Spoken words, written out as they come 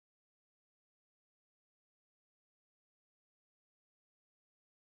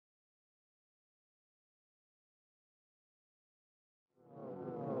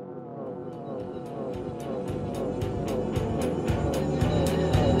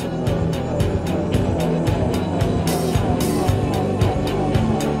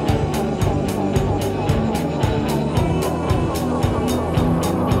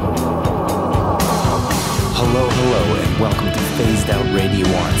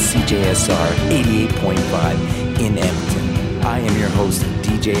CJSR 88.5 in Edmonton. I am your host,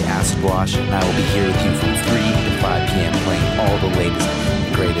 DJ Acid Wash, and I will be here with you from 3 to 5 p.m. playing all the latest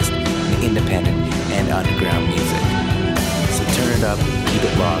and greatest in independent and underground music. So turn it up, keep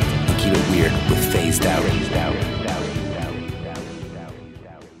it locked, and keep it weird with Phased Out.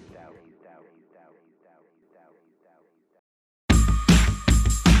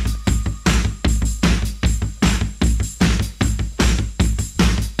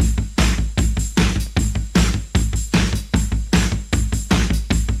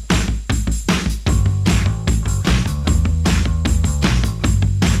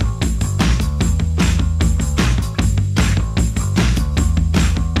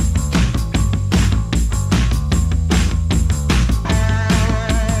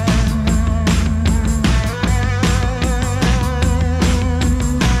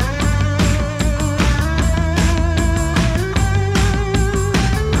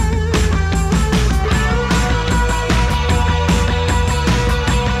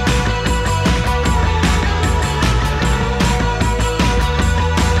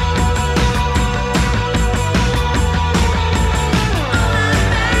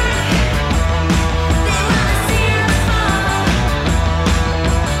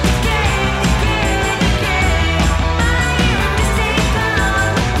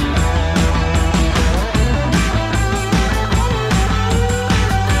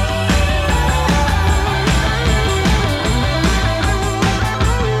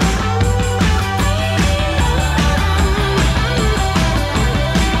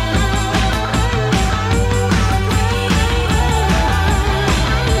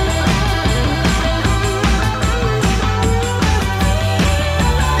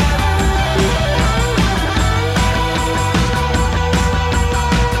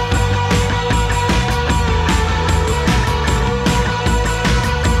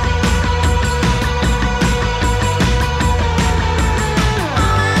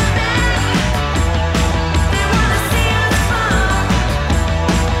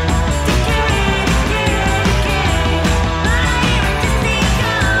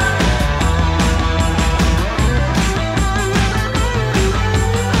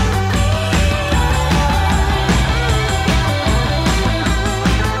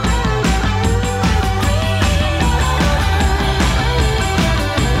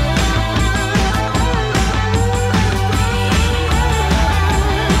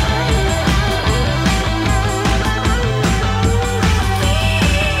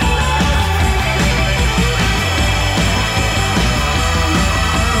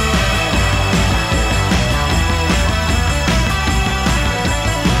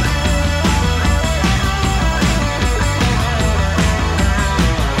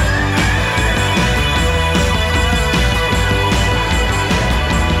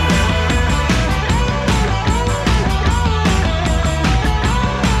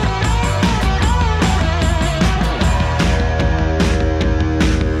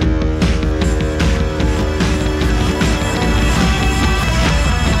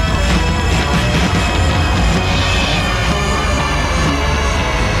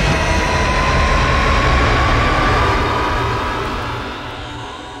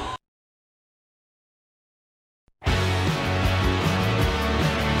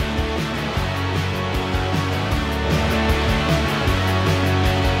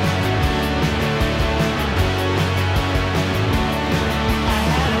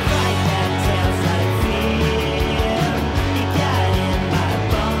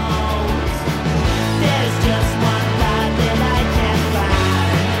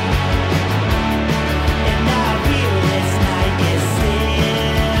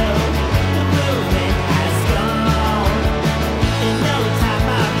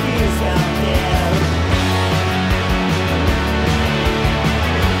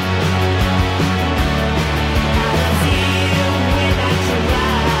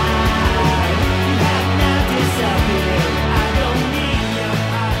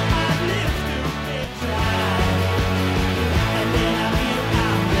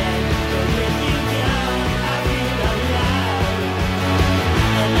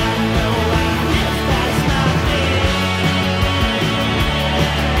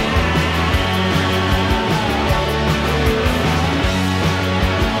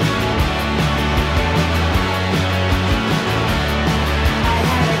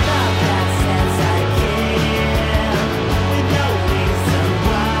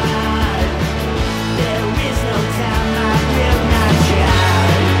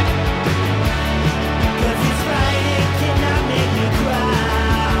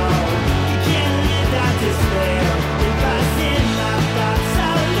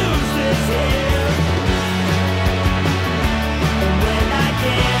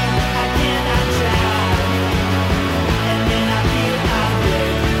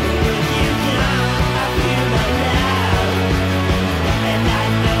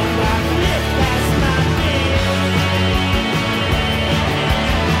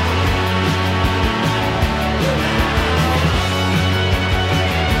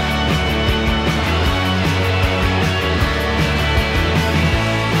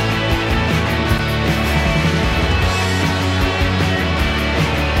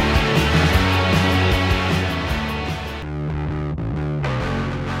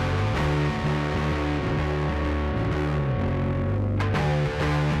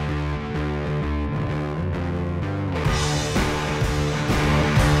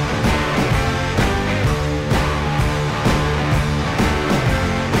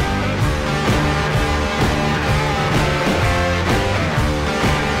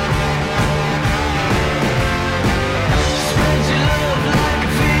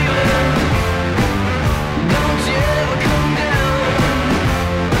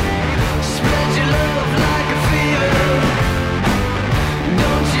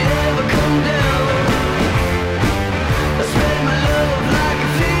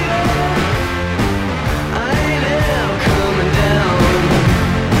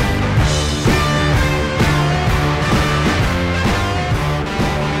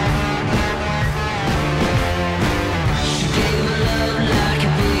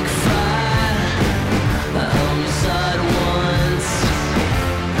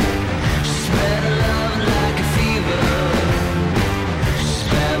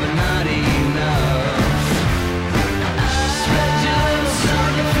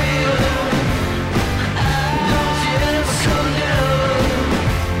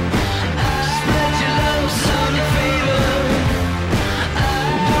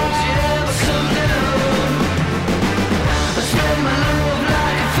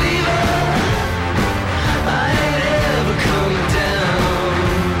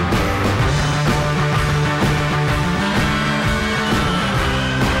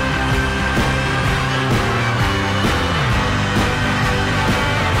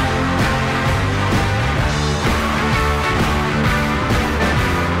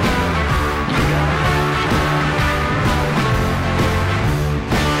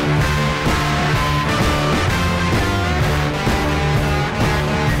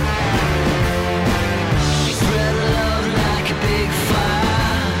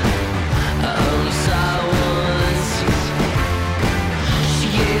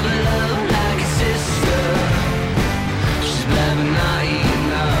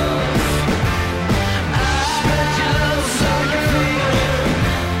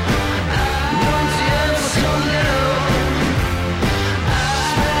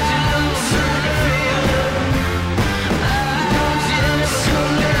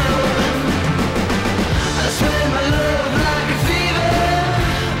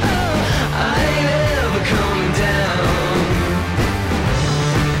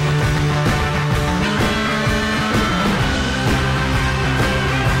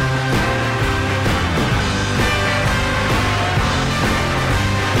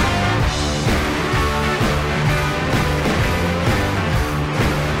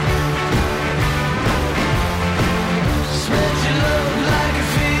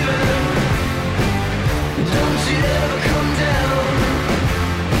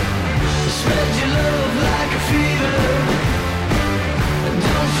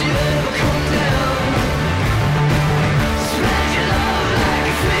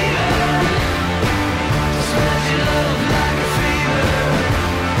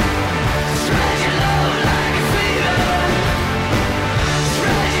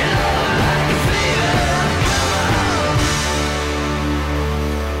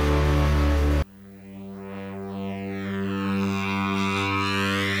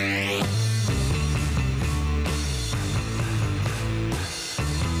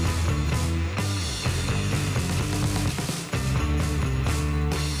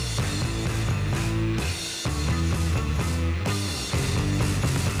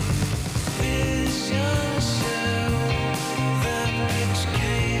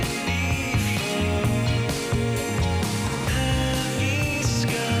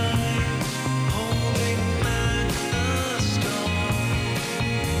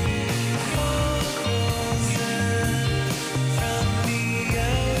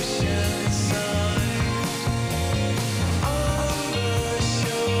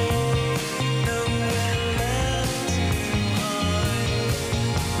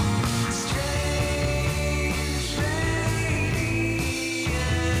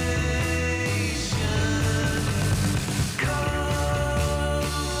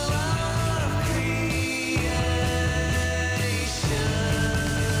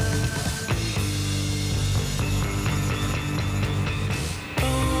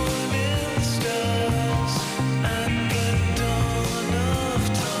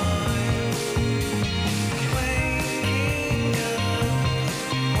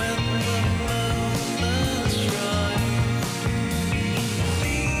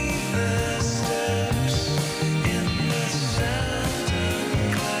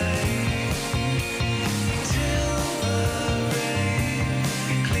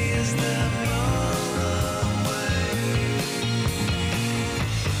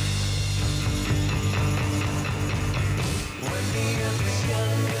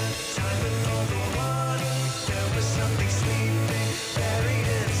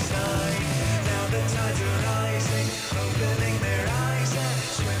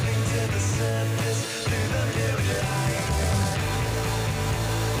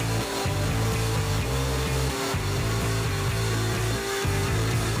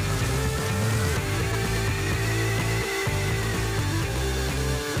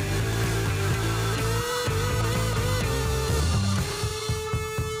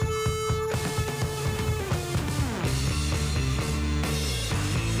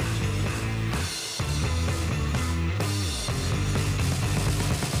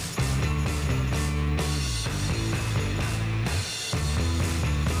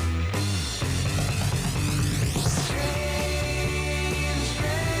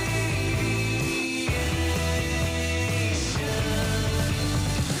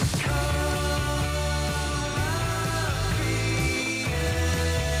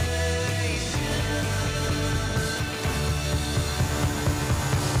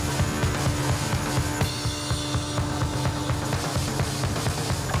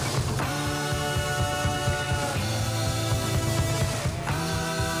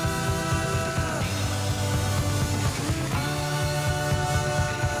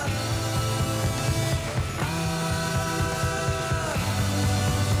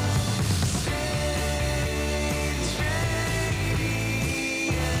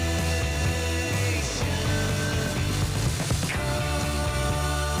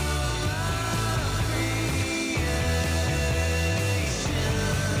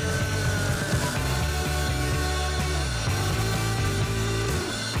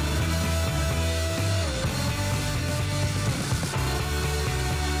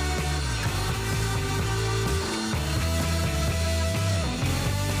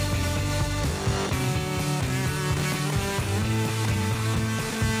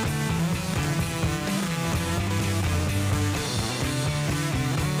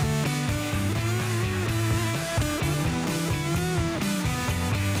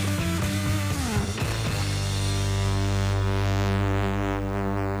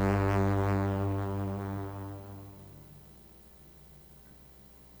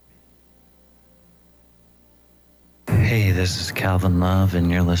 Hey, this is Calvin Love,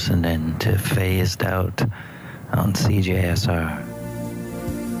 and you're listening to Phased Out on CJSR.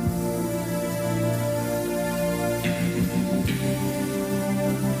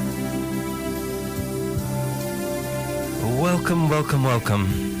 Welcome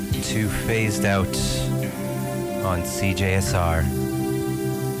to Phased Out on CJSR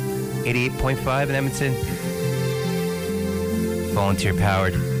 88.5 in Edmonton.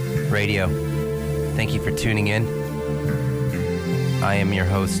 Volunteer-powered radio. Thank you for tuning in. I am your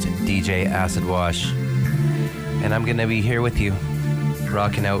host, DJ Acid Wash, and I'm going to be here with you,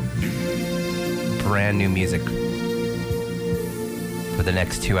 rocking out brand new music for the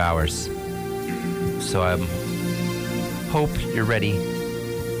next 2 hours. So I hope you're ready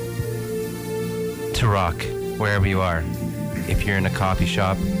to rock wherever you are. If you're in a coffee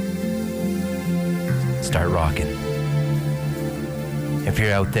shop, start rocking. If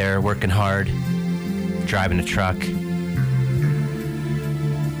you're out there working hard, driving a truck,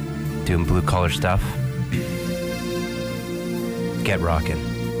 doing blue-collar stuff, get rocking.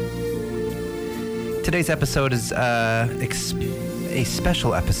 Today's episode is a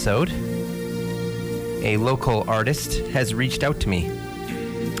special episode. A local artist has reached out to me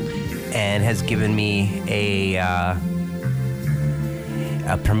and has given me a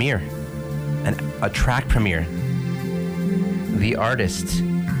premiere, a track premiere. The artist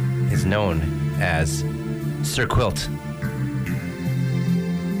is known as Sir Quilt,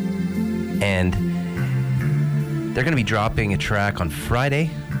 and they're going to be dropping a track on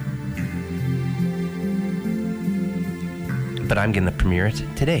Friday, but I'm going to premiere it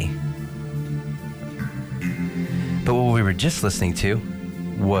today. But what we were just listening to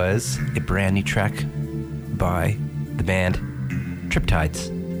was a brand new track by the band Triptides.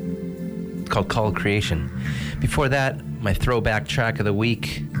 It's called Call Creation. Before that, my throwback track of the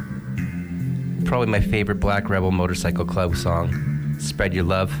week, probably my favorite Black Rebel Motorcycle Club song, Spread Your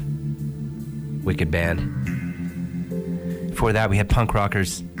Love, wicked band. Before that, we had punk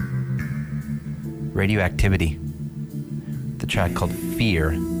rockers Radioactivity, the track called Fear.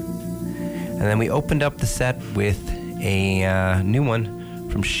 And then we opened up the set with a new one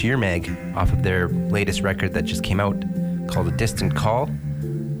from Sheer Mag off of their latest record that just came out called A Distant Call.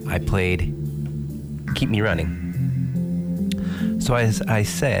 I played Keep Me Running. So as I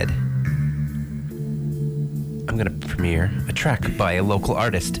said, I'm going to premiere a track by a local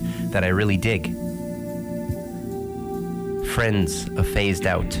artist that I really dig. Friends of Phased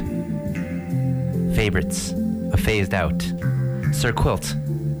Out. Favorites of Phased Out. Sir Quilt.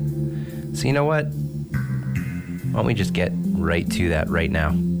 So you know what? Why don't we just get right to that right now?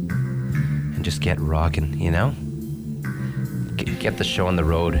 And just get rocking, you know? Get the show on the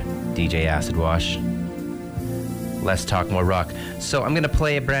road, DJ Acid Wash. Less talk, more rock. So I'm going to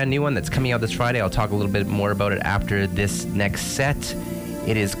play a brand new one that's coming out this Friday. I'll talk a little bit more about it after this next set.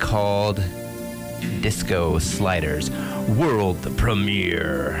 It is called Disco Sliders World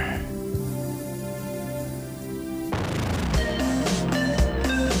Premiere.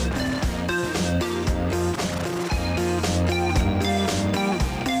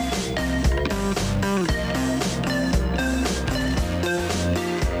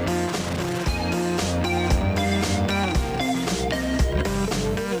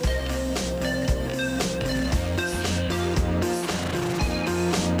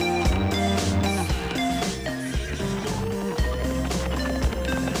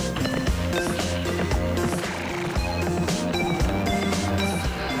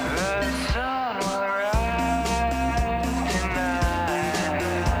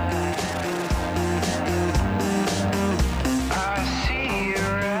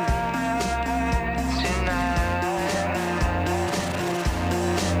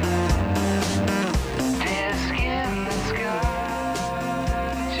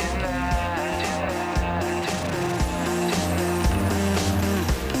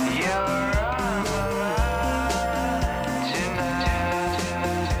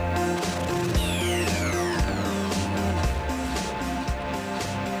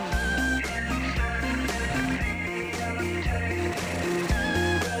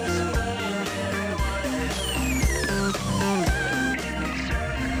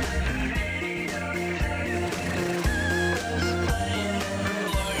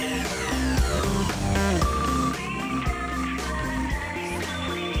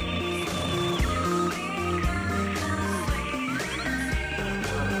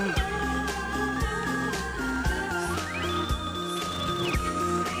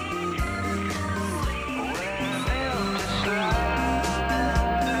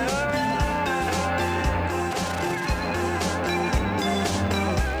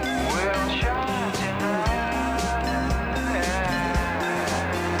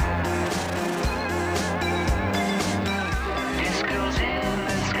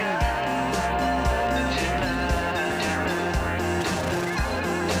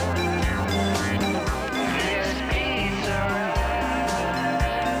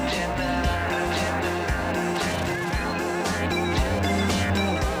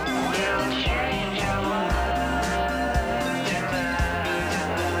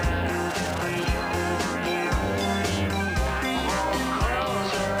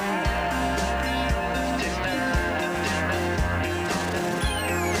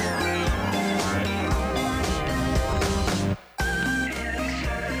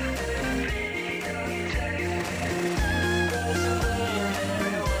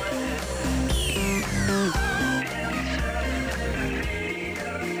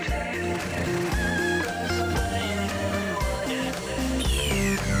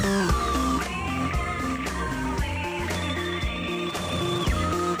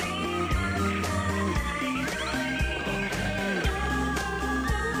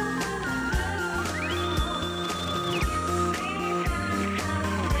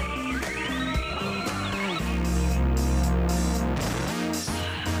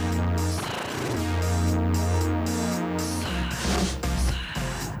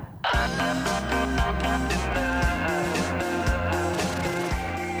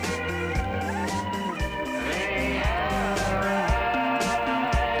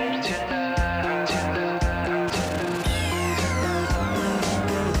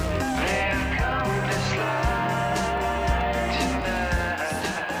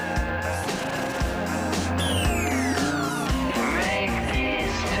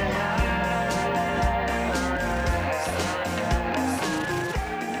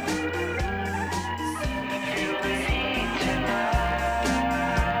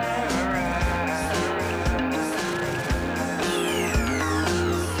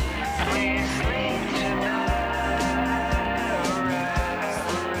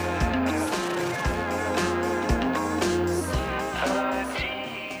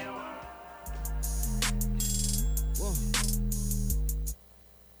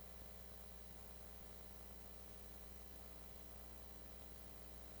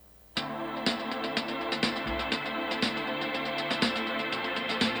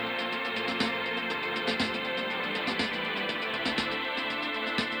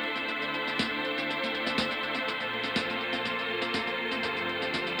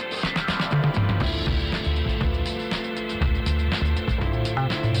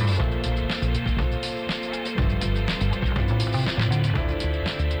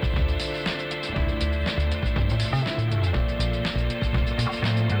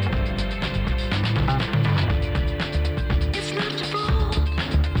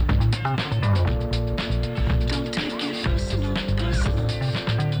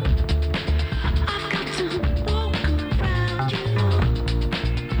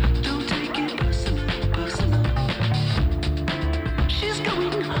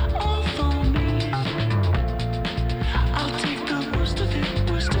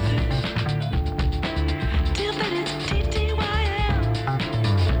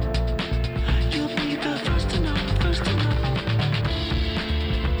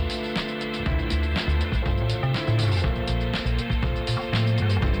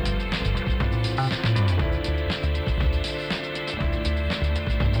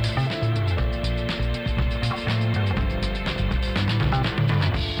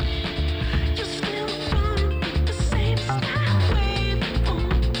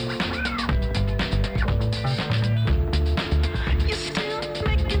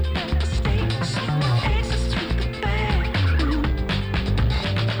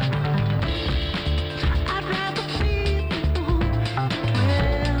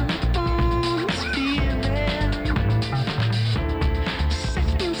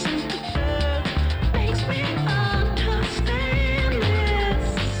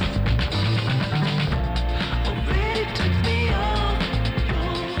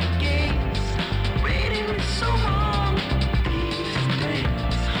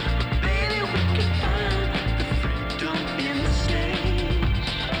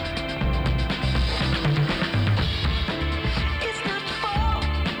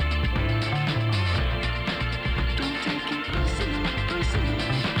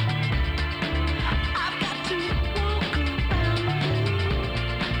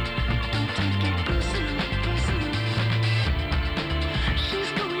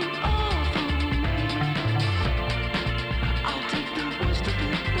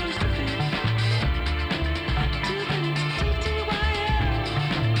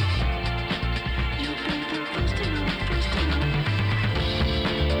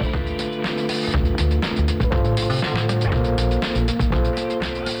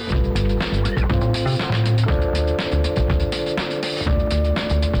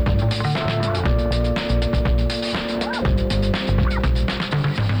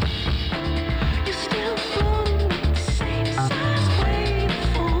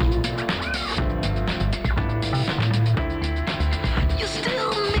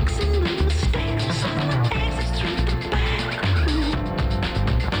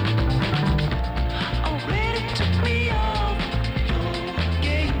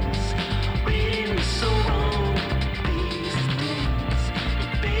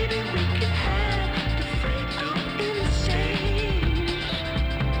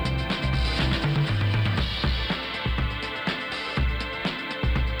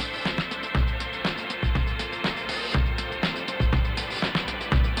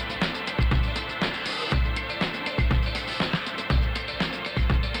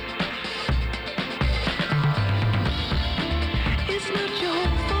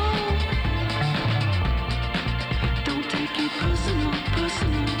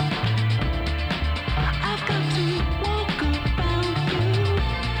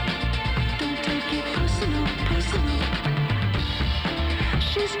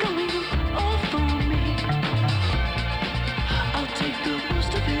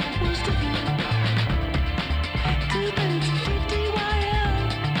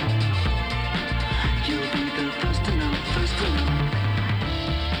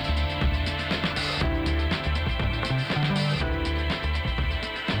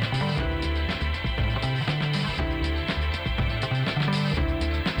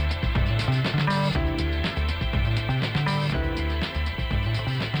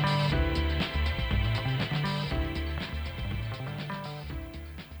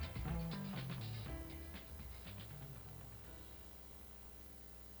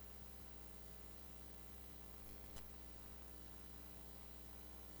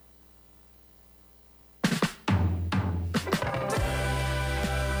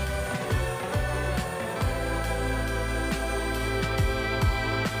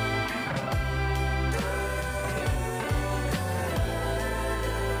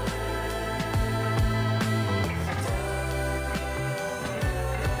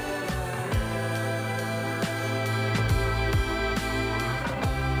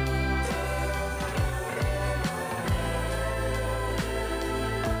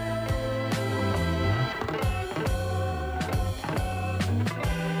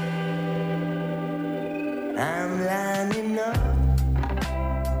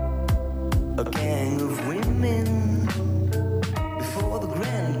 a gang of women before the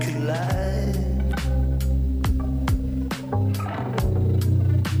grand collide.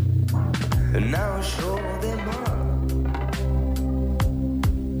 And now I show them up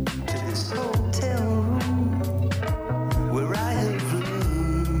to this hotel room where I have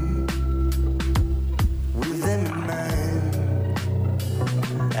lived with them in mind.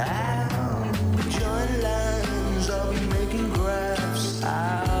 I'll be drawing lines, I'll be making graphs,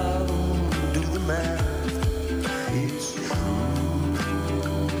 I'll do the math. It's true.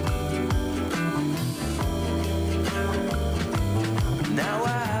 Now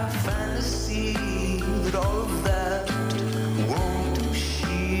I finally see that all of that won't do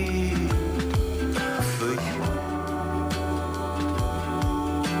shit for you.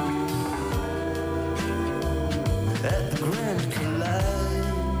 At the Grand Collide.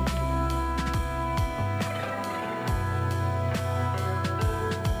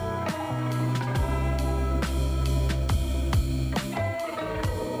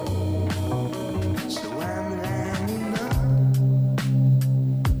 So I'm lining up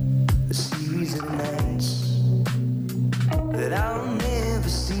a series of nights that I'll never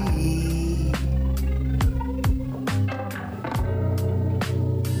see.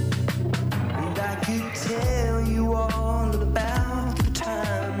 And I could tell you all about the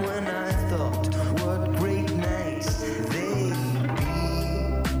time when I thought what great nights they'd be.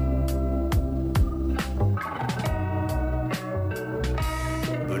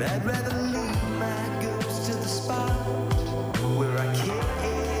 But I'd rather lead my girls to the spot where I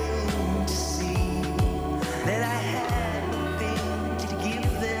came to see that I had nothing to give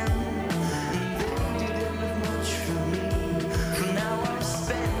them, and they didn't have much for me. For now I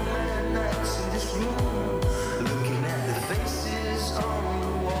spend my nights in this room, looking at the faces on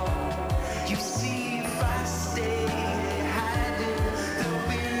the wall. You see, if I stay hiding, there'll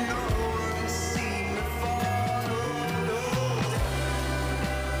be no one to see me fall. Oh, no.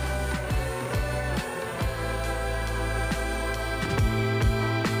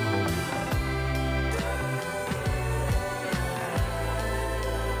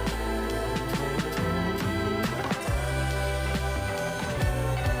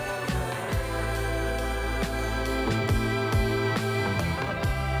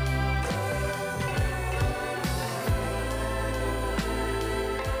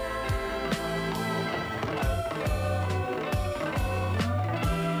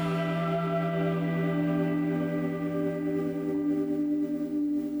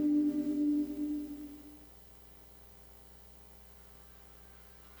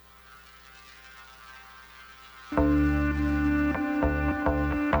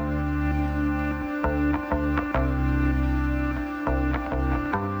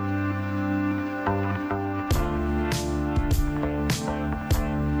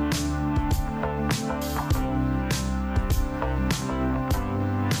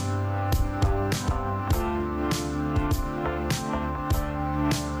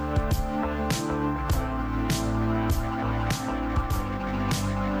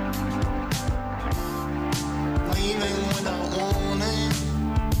 Leaving without warning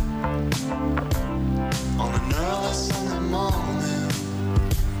on an early Sunday morning.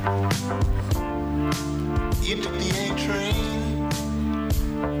 You took the A train.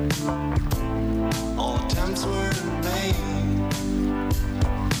 All attempts were in vain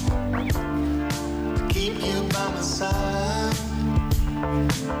to keep you by my side.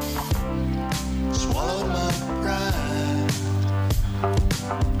 Swallowed my pride.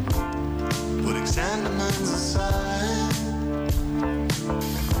 Putting sentiments aside,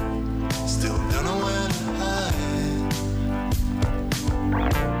 still don't know where to hide.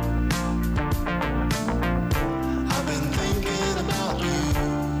 I've been thinking about you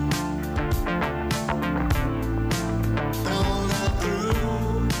the whole night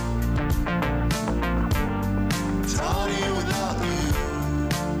through. It's hard here without you.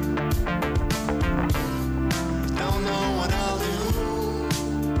 Don't know what I'll do.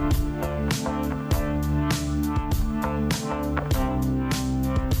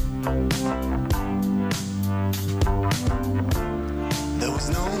 There was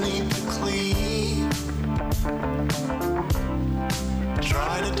no need to cleave.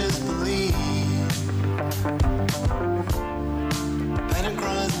 Try to disbelieve. Panic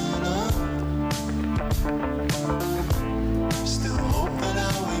rising up. Still hope that I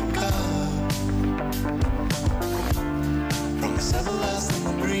wake up from this everlasting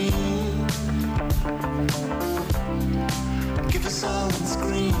dream. Give us all and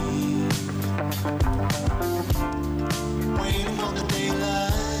scream. Waiting for the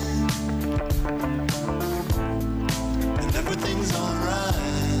daylight, and everything's alright.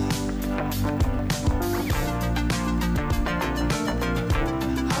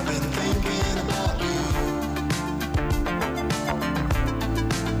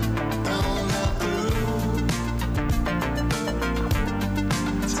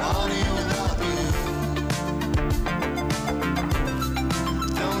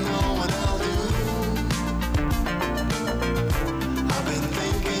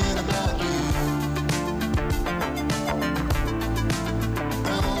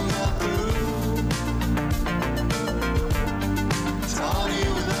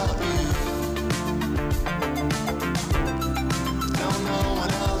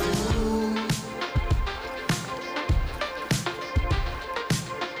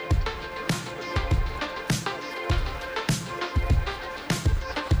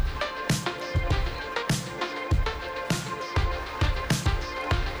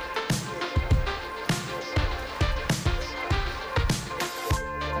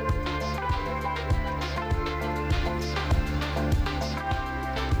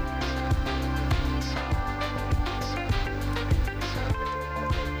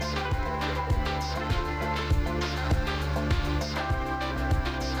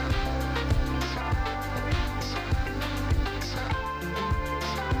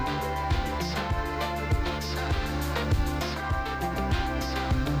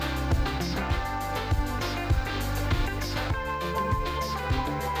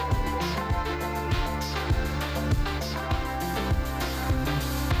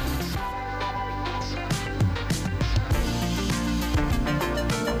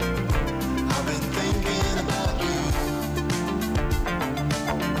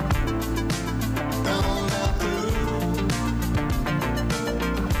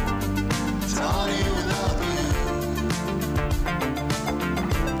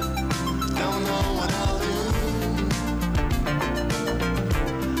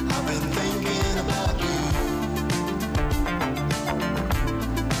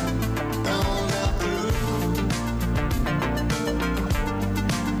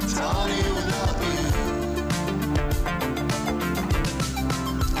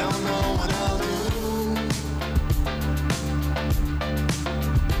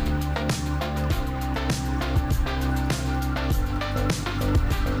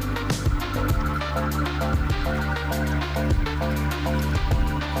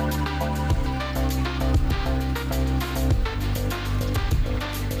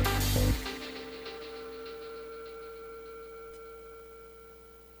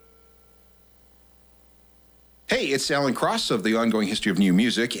 Hey, it's Alan Cross of the Ongoing History of New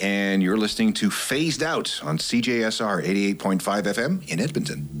Music, and you're listening to Phased Out on CJSR 88.5 FM in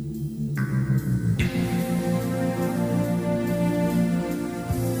Edmonton.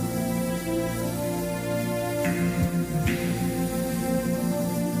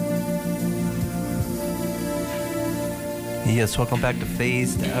 Yes, welcome back to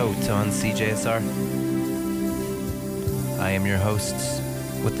Phased Out on CJSR. I am your host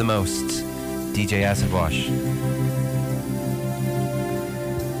with the most, DJ Acid Wash.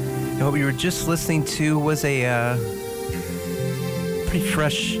 And what we were just listening to was a pretty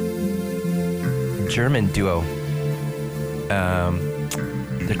fresh German duo.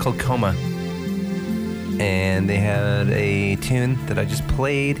 They're called Coma. And they had a tune that I just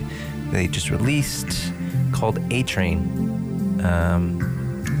played, they just released, called A-Train.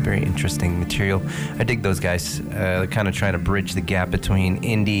 Very interesting material. I dig those guys. They're kind of trying to bridge the gap between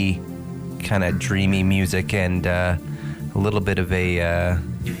indie, kind of dreamy music and a little bit of a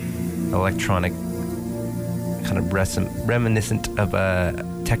electronic, kind of reminiscent of a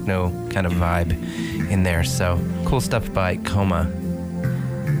techno kind of vibe in there. So cool stuff by Coma.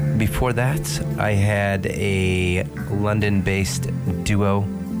 Before that, I had a London-based duo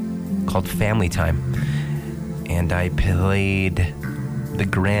called Family Time. And I played The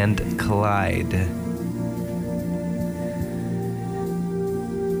Grand Collide.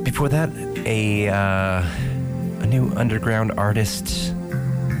 Before that, a new underground artist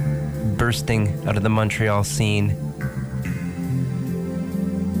bursting out of the Montreal scene.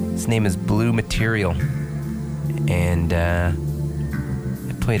 His name is Blue Material. And I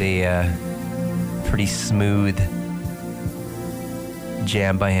played a pretty smooth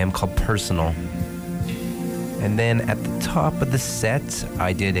jam by him called Personal. And then at the top of the set,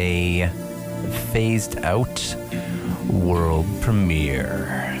 I did a Phased Out world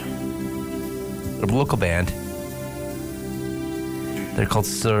premiere of a local band. They're called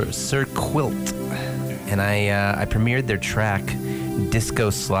Sir Quilt. And I premiered their track, Disco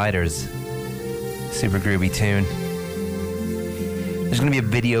Sliders. Super groovy tune. There's going to be a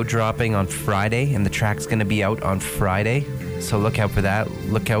video dropping on Friday, and the track's going to be out on Friday. So look out for that.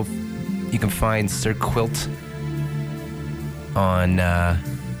 Look out. You can find Sir Quilt on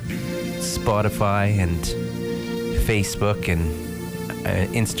Spotify and Facebook and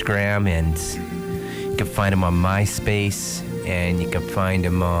Instagram, and you can find him on MySpace, and you can find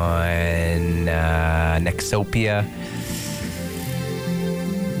him on Nexopia.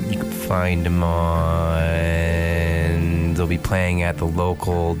 You can find him on... They'll be playing at the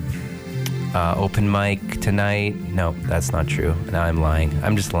local open mic tonight. No, that's not true. No, I'm lying.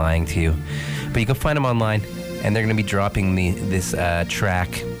 I'm just lying to you. But you can find him online. And they're going to be dropping this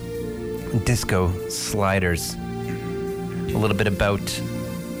track, Disco Sliders. A little bit about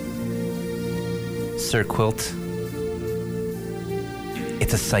Sir Quilt.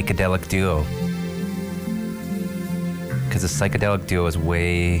 It's a psychedelic duo. Because a psychedelic duo is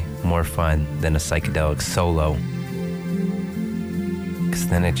way more fun than a psychedelic solo. Because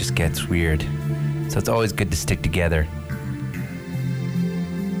then it just gets weird. So it's always good to stick together.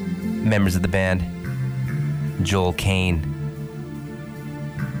 Members of the band: Joel Kane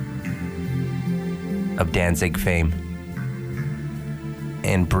of Danzig fame,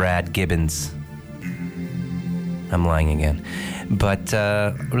 and Brad Gibbons. I'm lying again. But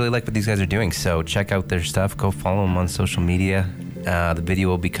I really like what these guys are doing, so check out their stuff. Go follow them on social media. The video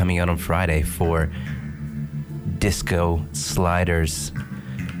will be coming out on Friday for Disco Sliders,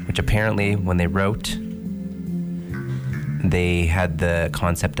 which apparently when they wrote, they had the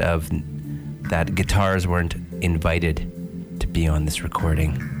concept of that guitars weren't invited to be on this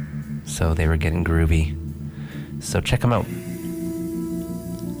recording, so they were getting groovy. So check them out.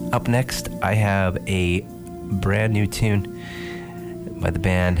 Up next, I have a brand new tune by the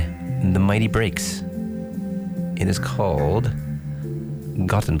band The Mighty Breaks. It is called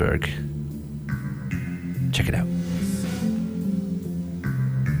Gothenburg. Check it out.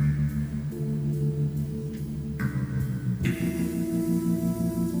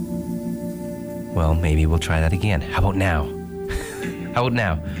 Well, maybe we'll try that again. How about now? How about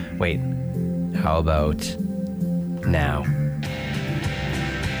now? Wait. How about now?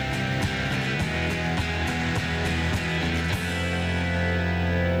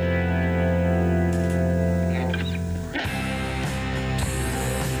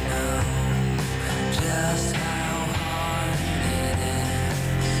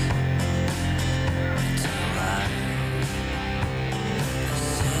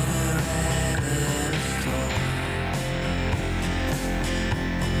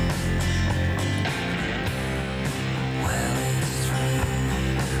 Well,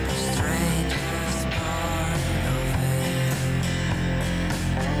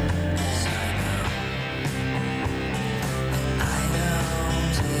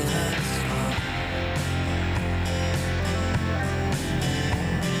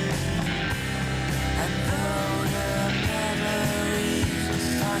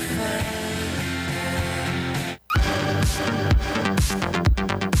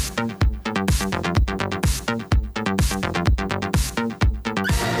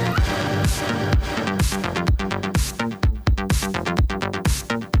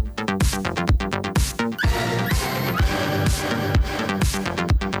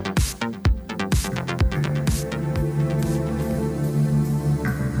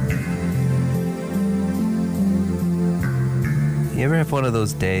 have one of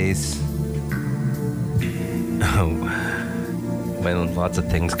those days when lots of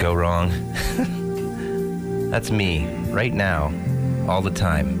things go wrong. That's me, right now, all the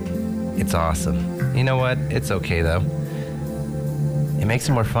time. It's awesome. You know what? It's okay, though. It makes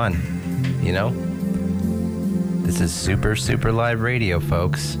it more fun, you know? This is super, super live radio,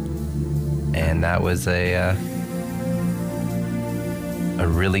 folks. And that was a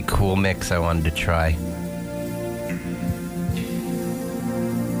really cool mix I wanted to try.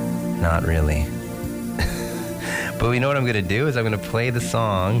 Not really. But you know what I'm going to do is I'm going to play the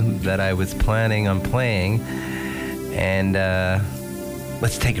song that I was planning on playing. And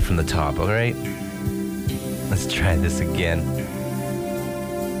let's take it from the top, all right? Let's try this again.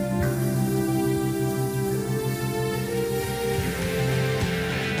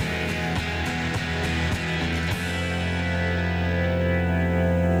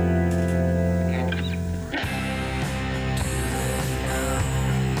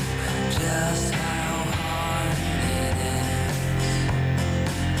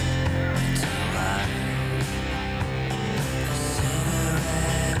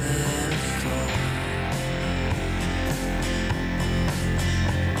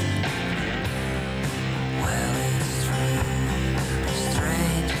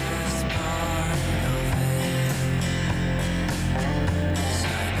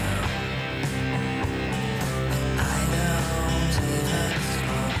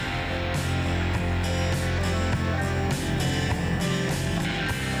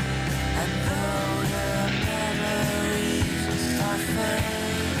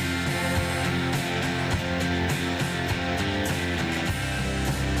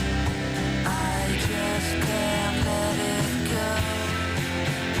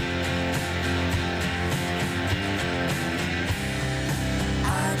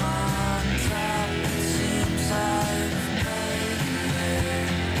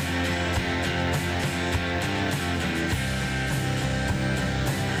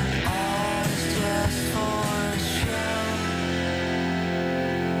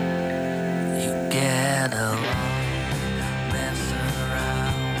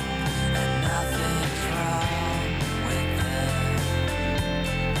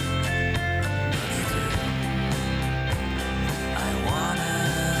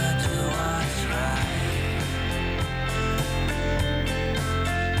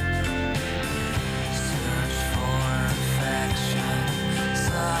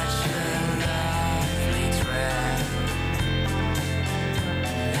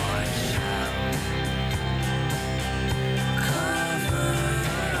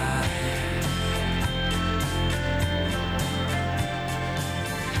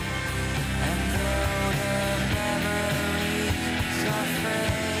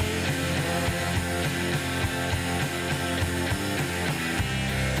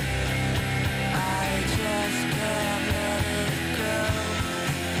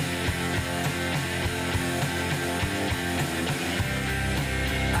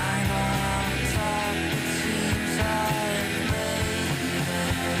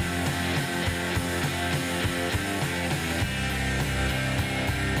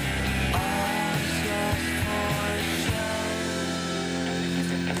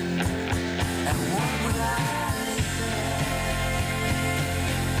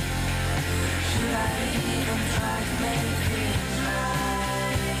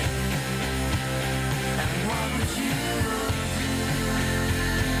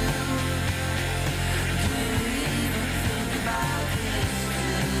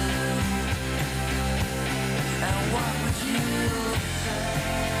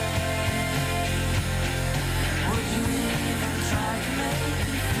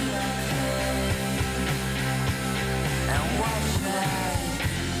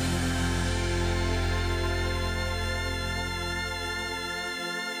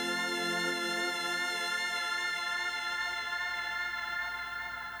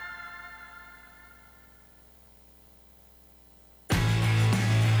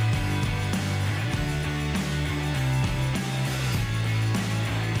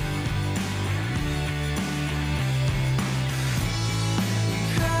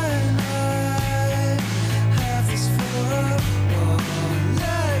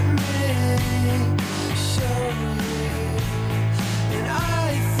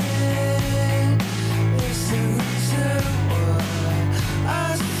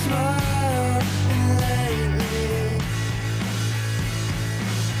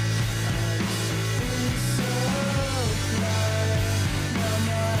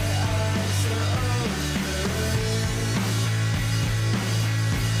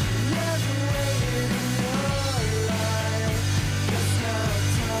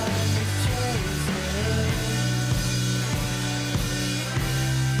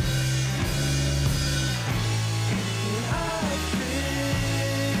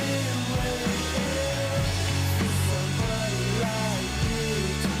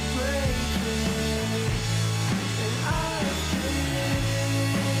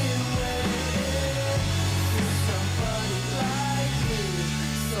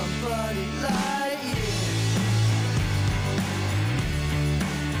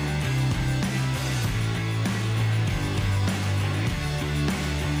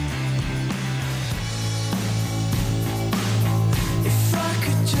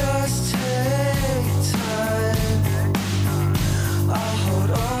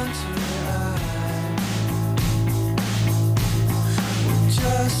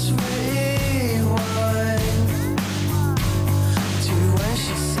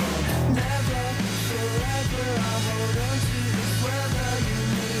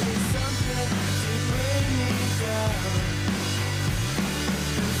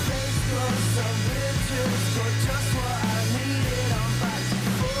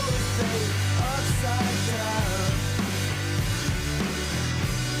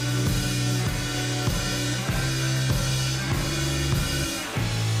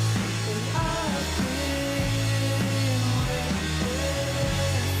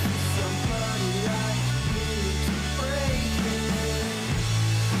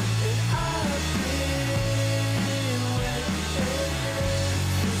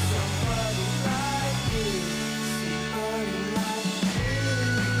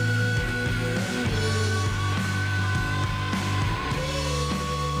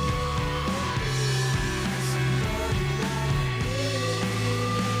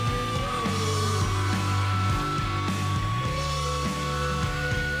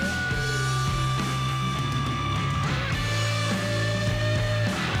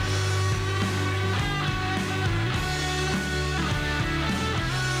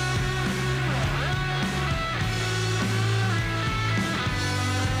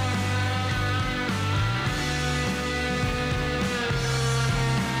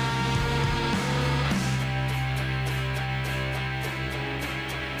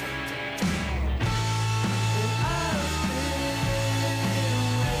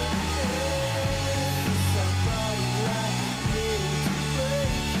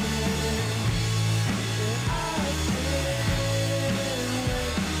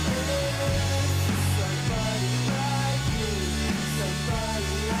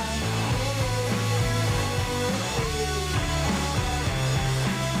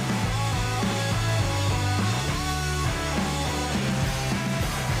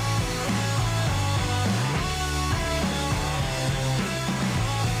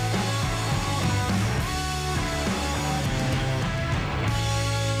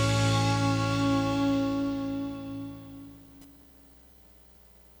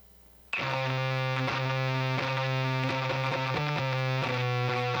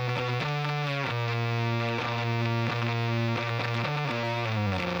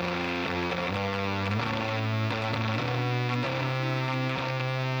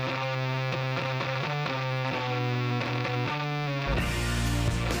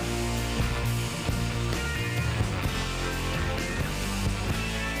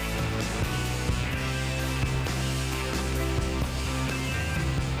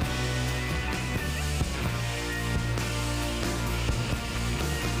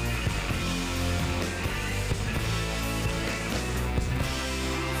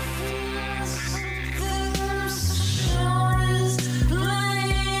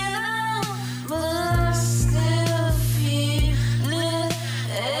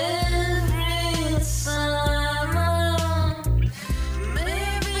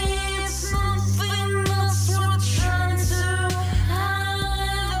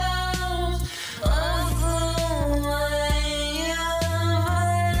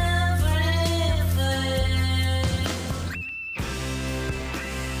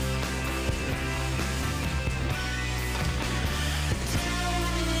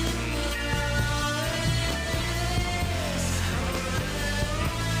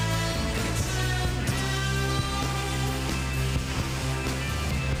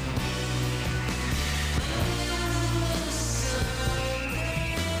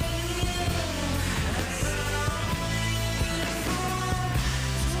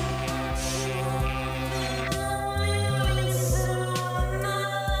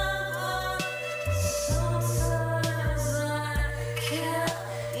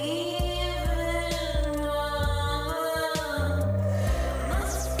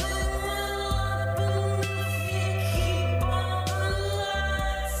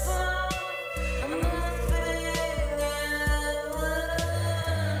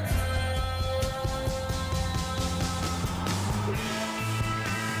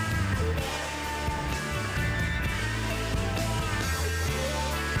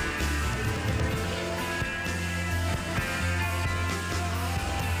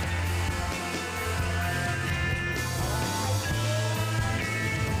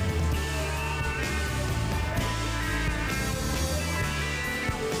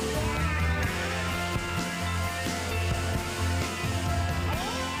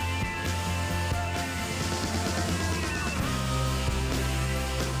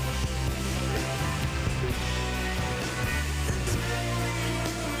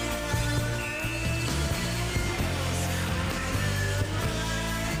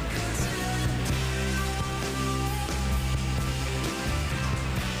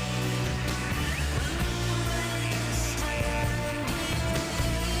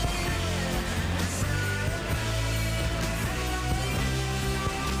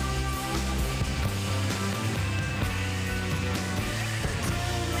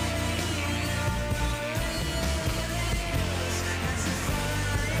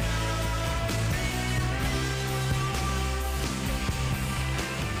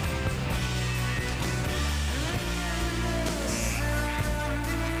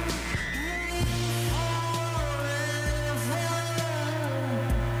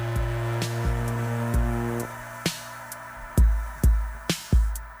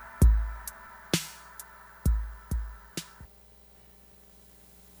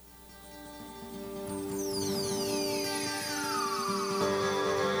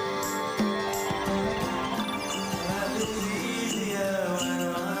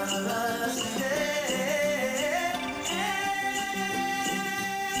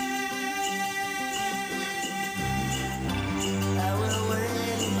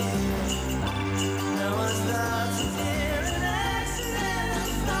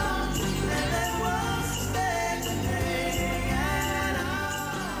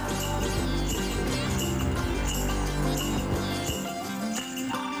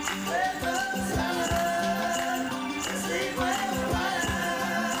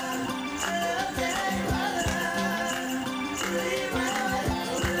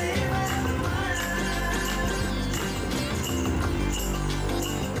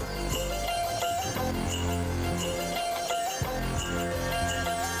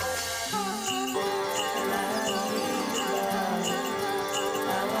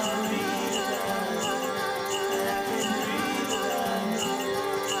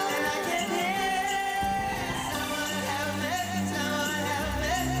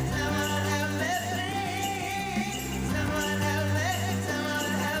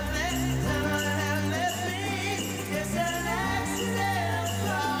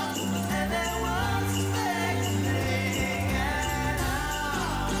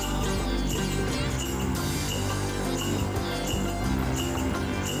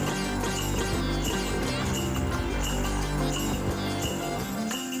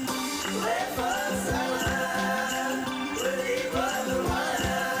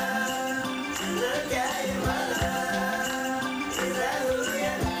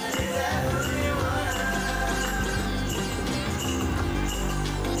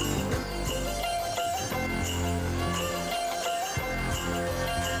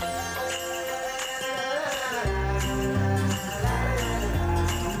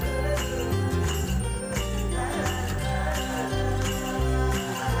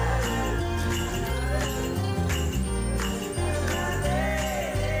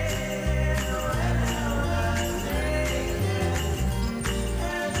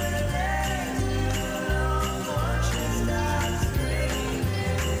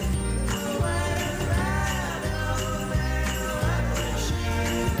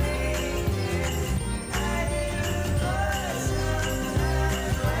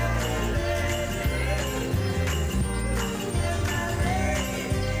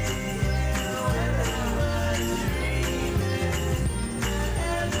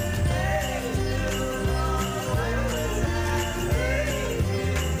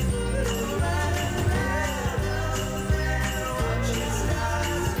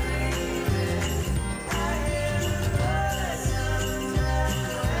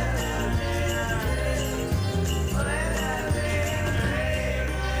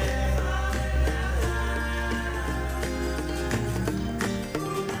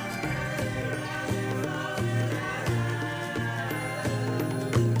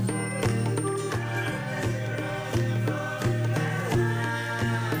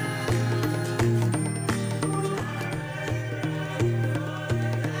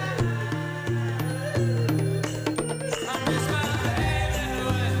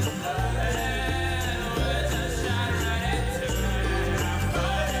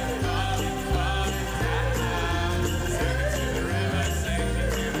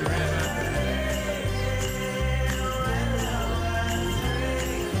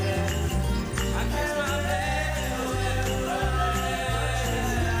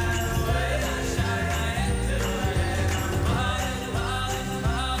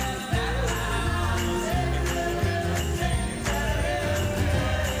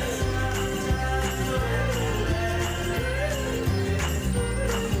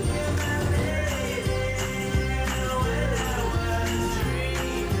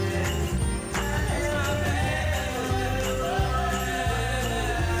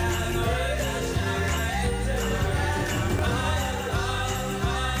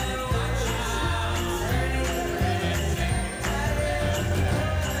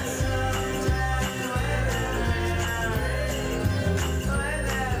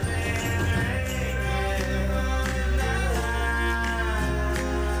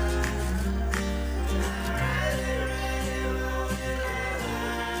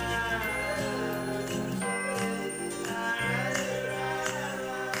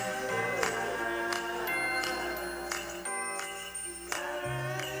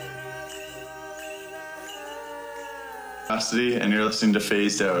 Cassidy, and you're listening to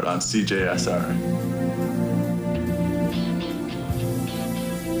Phased Out on CJSR.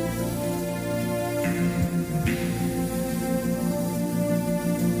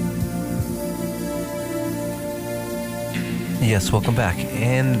 Yes, welcome back.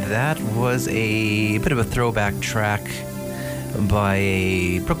 And that was a bit of a throwback track by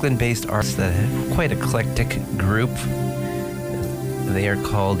a Brooklyn-based artist, quite eclectic group. They are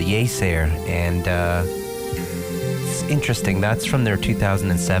called Yesayer, and it's interesting. That's from their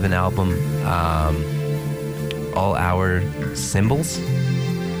 2007 album, All Our Symbols.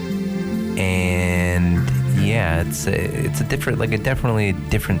 And yeah, it's a different, definitely a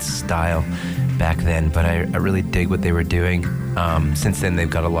different style back then, but I really dig what they were doing. Since then, they've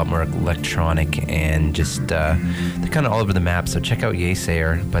got a lot more electronic and just they're kind of all over the map. So check out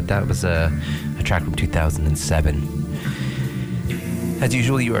Yesayer. But that was a track from 2007. As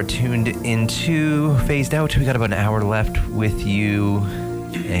usual, you are tuned into Phased Out. We got about an hour left with you,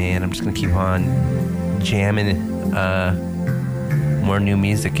 and I'm just gonna keep on jamming more new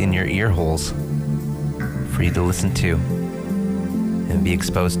music in your ear holes for you to listen to and be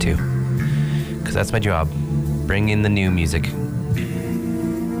exposed to. Because that's my job. Bring in the new music.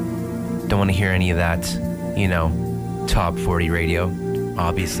 Don't want to hear any of that, top 40 radio,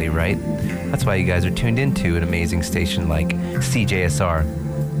 obviously, right? That's why you guys are tuned into an amazing station like CJSR,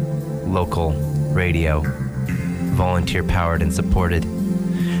 local radio, volunteer powered and supported.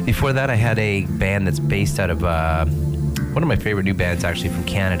 Before that, I had a band that's based out of one of my favorite new bands, actually, from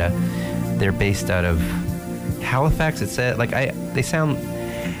Canada. They're based out of Halifax. It's I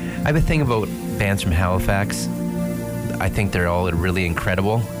have a thing about bands from Halifax. I think they're all really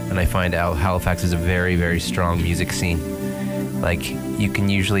incredible, and I find out Halifax is a very, very strong music scene. You can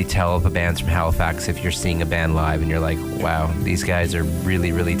usually tell if a band's from Halifax if you're seeing a band live and you're like, wow, these guys are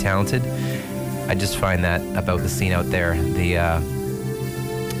really, really talented. I just find that about the scene out there.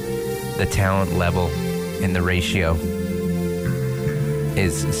 The talent level and the ratio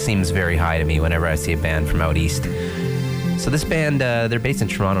seems very high to me whenever I see a band from out east. So this band, they're based in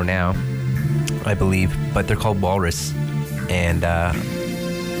Toronto now, I believe, but they're called Walrus. And I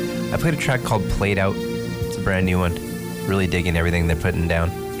played a track called Played Out. It's a brand new one. Really digging everything they're putting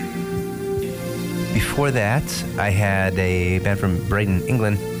down. Before that, I had a band from Brighton,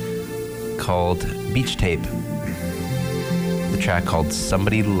 England called Beach Tape. The track called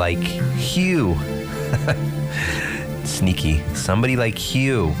Somebody Like Hugh. Sneaky. Somebody Like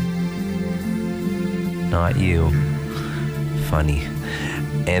Hugh. Not you. Funny.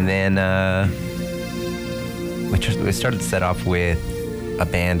 And then we started to set off with a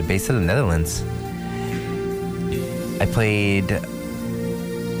band based in the Netherlands. I played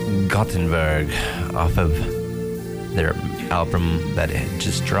Gothenburg off of their album that had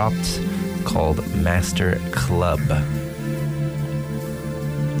just dropped called Master Club.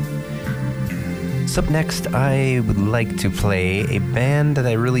 So up next, I would like to play a band that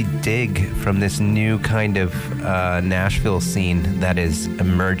I really dig from this new kind of Nashville scene that is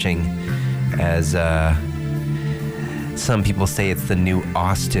emerging as some people say it's the new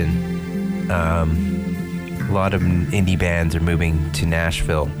Austin. A lot of indie bands are moving to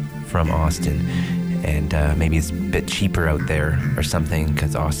Nashville from Austin, and maybe it's a bit cheaper out there or something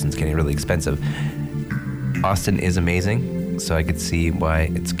because Austin's getting really expensive. Austin is amazing, so I could see why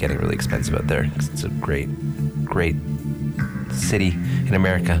it's getting really expensive out there, because it's a great, great city in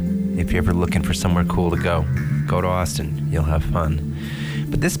America. If you're ever looking for somewhere cool to go to Austin. You'll have fun.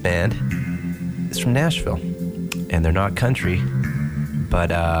 But this band is from Nashville, and they're not country, but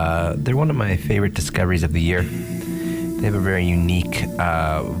they're one of my favorite discoveries of the year. They have a very unique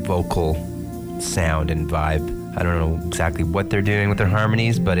vocal sound and vibe. I don't know exactly what they're doing with their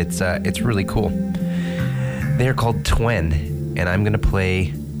harmonies, but it's really cool. They're called Twen, and I'm gonna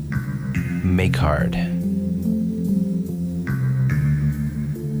play Make Hard.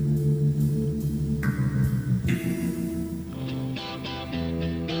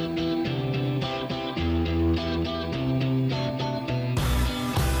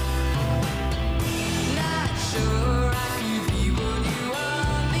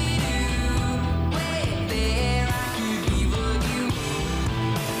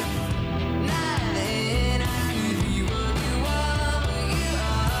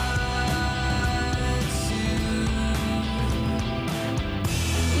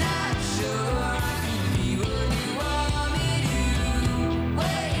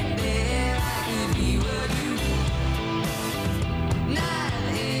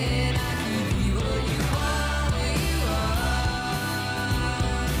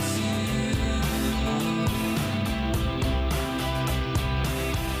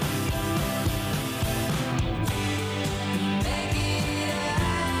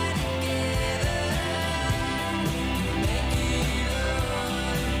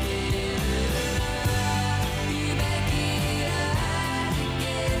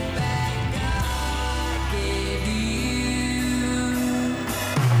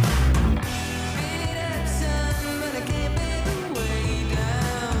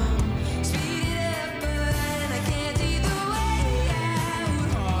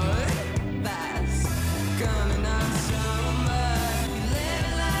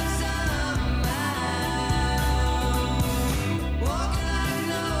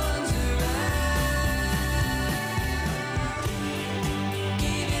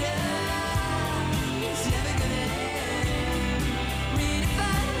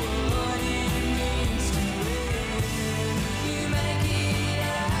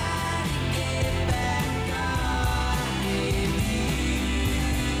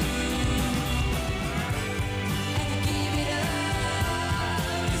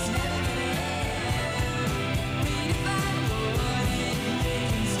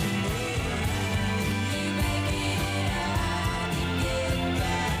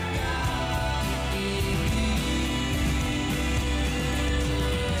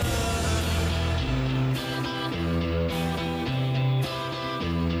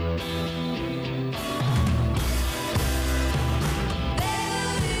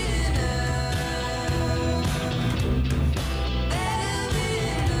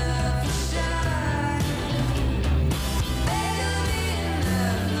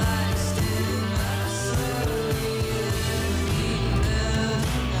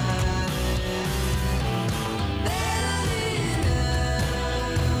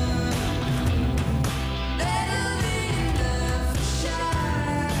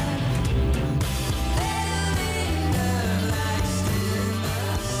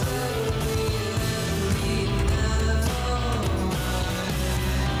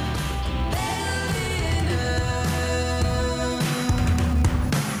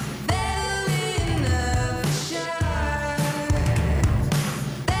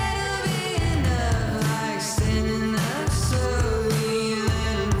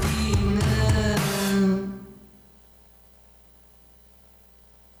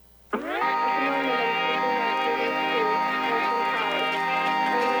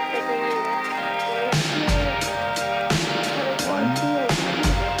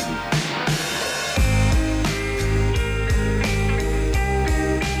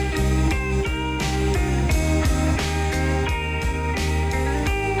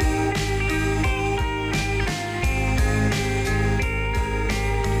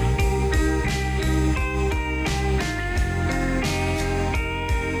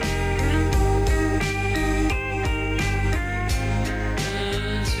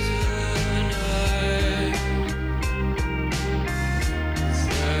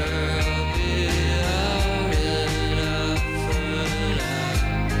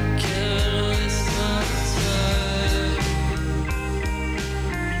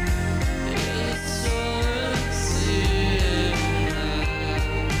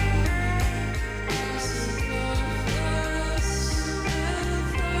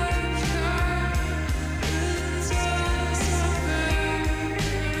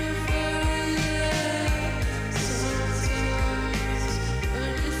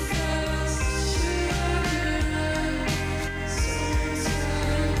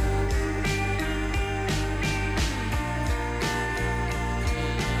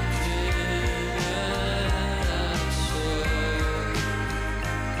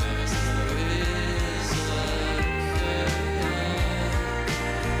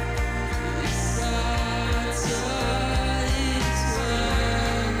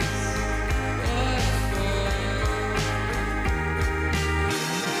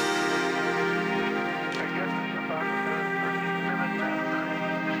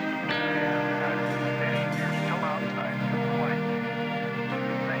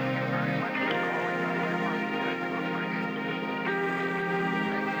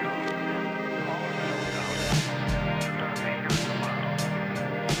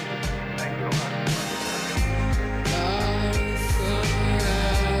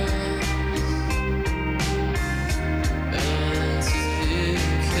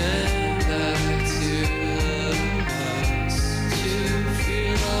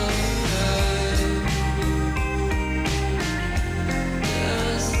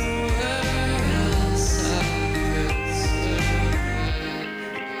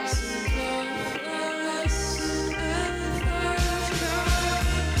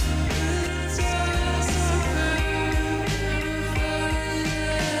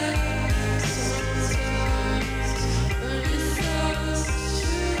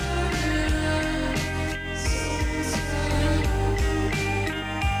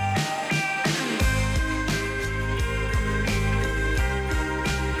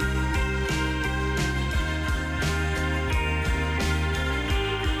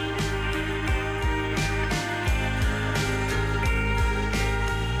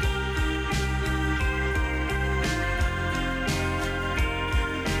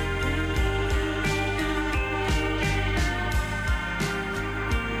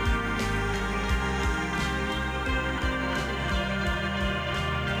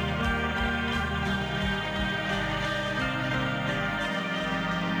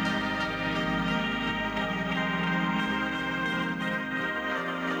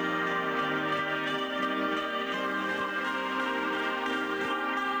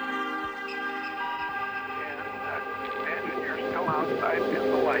 outside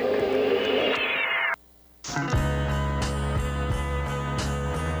in the light.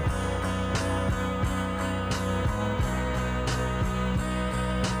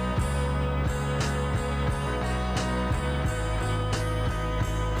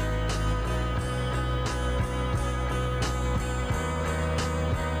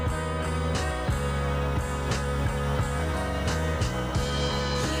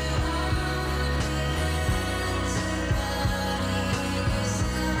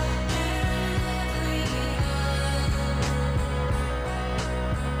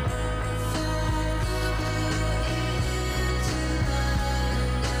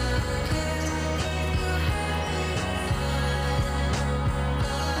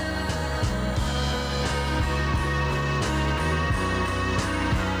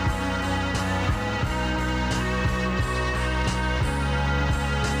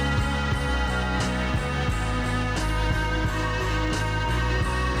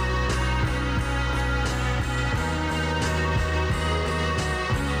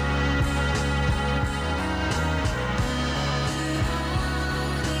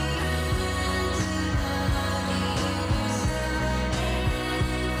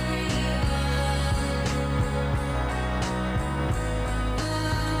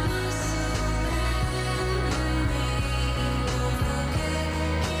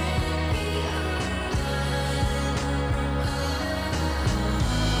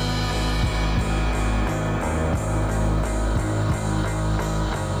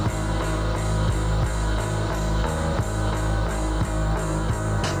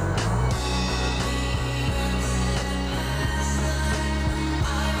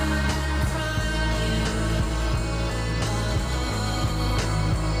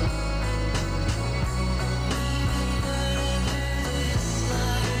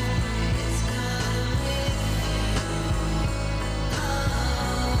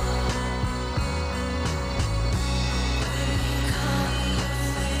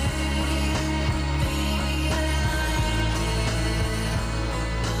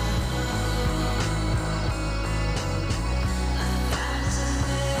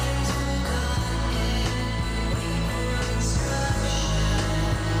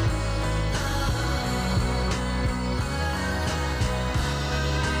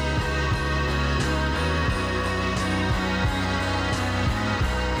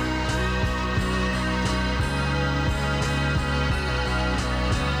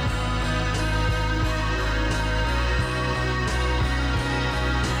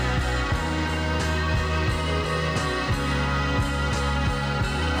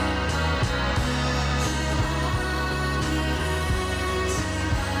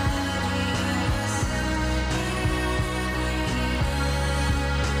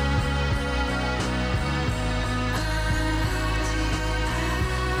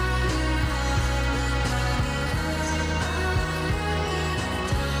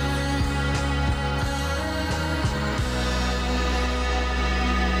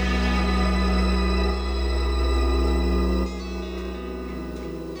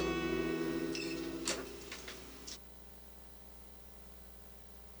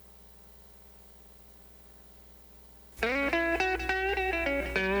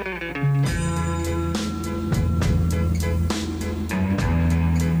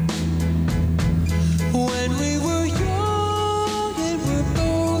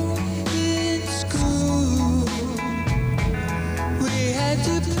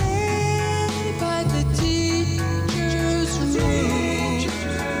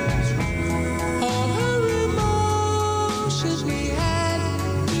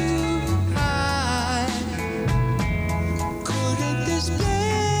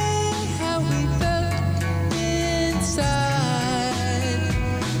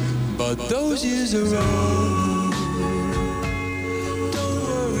 But those years are old. Don't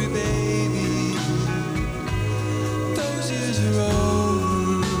worry, baby. Those years are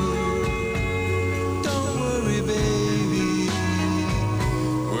old. Don't worry, baby.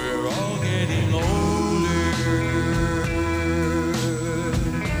 We're all getting older.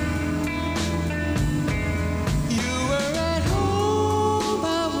 You were at home,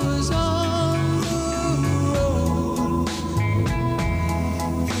 I was on the road.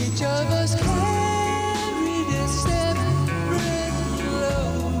 Each of us carried a separate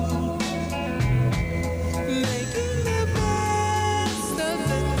load, making the best of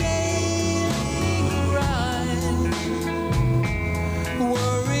the daily grind.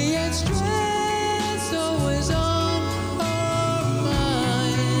 Worry and stress always on our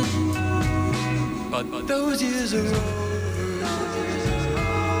mind. But those years are over.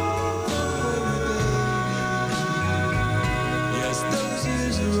 Don't worry, baby. Yes,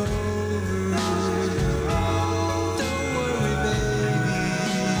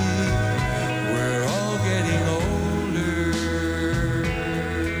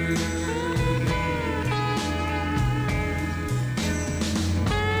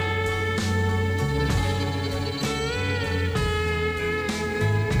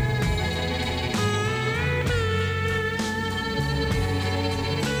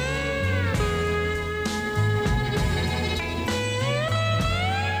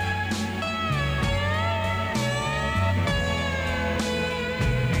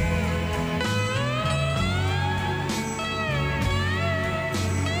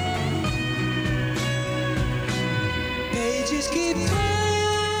 keep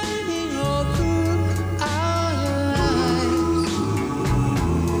turning all through our lives.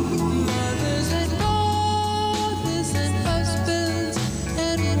 Mothers and fathers and husbands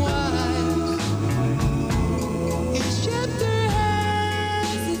and wives. Each chapter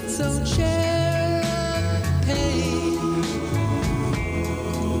has its own share of pain.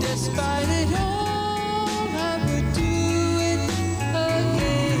 Despite it all, I would do it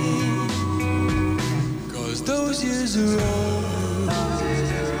again. 'Cause those years are over.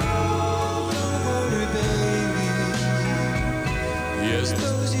 Don't worry, baby. Yes,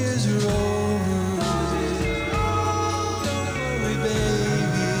 those years are over. Don't worry,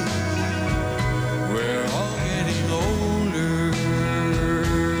 baby. We're all getting older.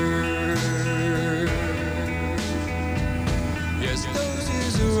 Yes, those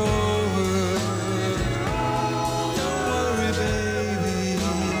years are over. Don't worry, baby.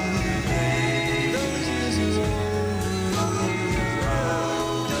 Those years are over.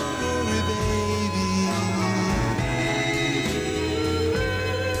 Don't worry, baby.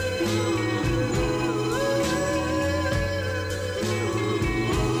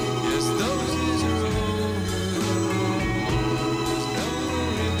 Yes, those years are over. Just don't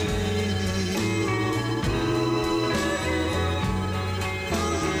worry, baby.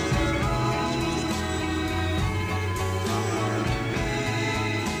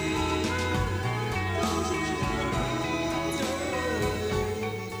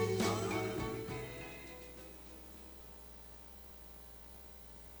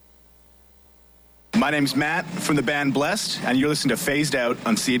 My name's Matt from the band Blessed, and you're listening to Phased Out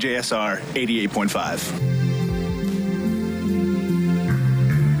on CJSR 88.5.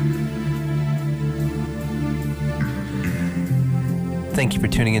 Thank you for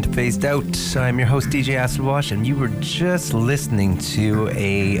tuning in to Phased Out. I'm your host, DJ Acid Wash, and you were just listening to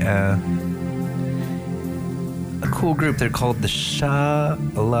a cool group. They're called the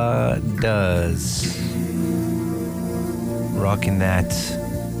Shala Does. Rocking that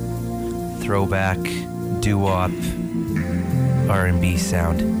throwback doo-wop R&B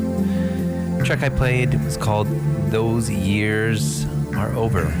sound. The track I played was called Those Years Are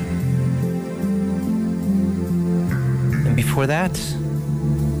Over. And before that,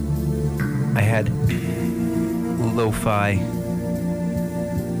 I had lo-fi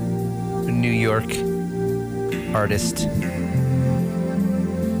New York artist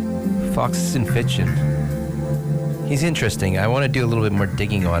Foxes in Fiction. He's interesting. I want to do a little bit more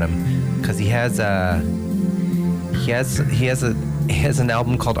digging on him because he has an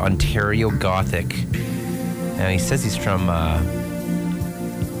album called Ontario Gothic. Now he says he's from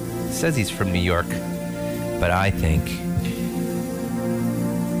New York, but I think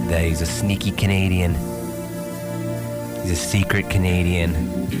that he's a sneaky Canadian. He's a secret Canadian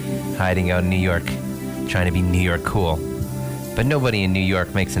hiding out in New York, trying to be New York cool. But nobody in New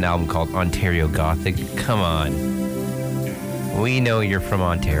York makes an album called Ontario Gothic. Come on. We know you're from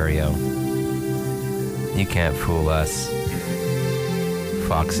Ontario. You can't fool us.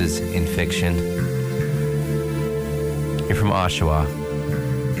 Foxes in Fiction. You're from Oshawa.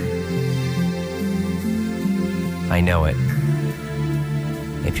 I know it.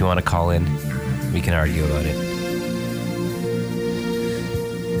 If you want to call in, we can argue about it.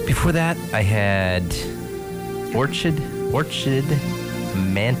 Before that, I had Orchid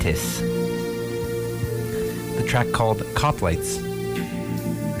Mantis. The track called Cop Lights.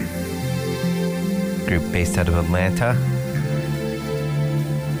 Group based out of Atlanta.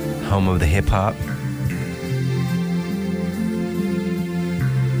 Home of the hip hop.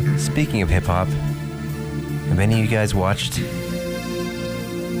 Speaking of hip hop, have any of you guys watched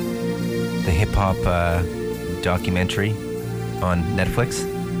the hip hop documentary on Netflix?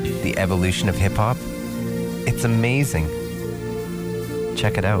 The Evolution of Hip Hop? It's amazing.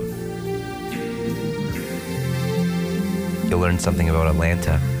 Check it out. You'll learn something about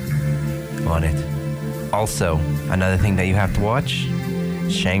Atlanta on it. Also, another thing that you have to watch,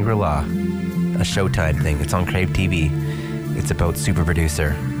 Shangri-La, a Showtime thing. It's on Crave TV. It's about super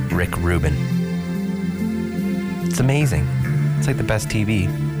producer Rick Rubin. It's amazing. It's like the best TV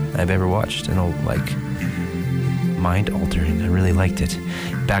I've ever watched, and like mind-altering. I really liked it.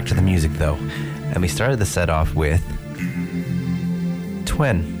 Back to the music though, and we started the set off with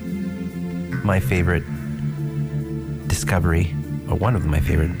Twen, my favorite discovery, or one of my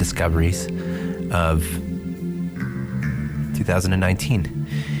favorite discoveries of 2019,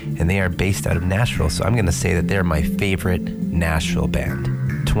 and they are based out of Nashville, so I'm going to say that they're my favorite Nashville band.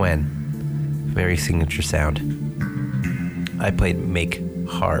 Twen, very signature sound. I played Make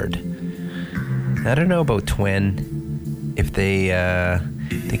Hard. I don't know about Twen, if they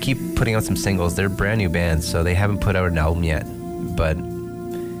keep putting out some singles. They're a brand new band, so they haven't put out an album yet, but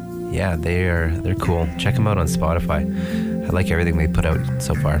yeah, they're cool. Check them out on Spotify. I like everything they put out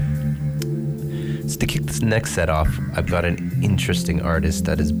so far. So to kick this next set off, I've got an interesting artist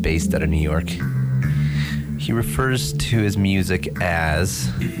that is based out of New York. He refers to his music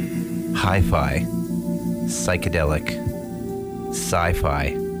as hi-fi, psychedelic,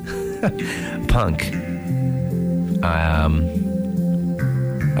 sci-fi, punk.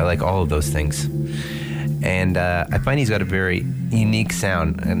 I like all of those things. And I find he's got a very unique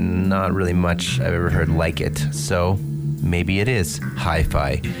sound, and not really much I've ever heard like it. So maybe it is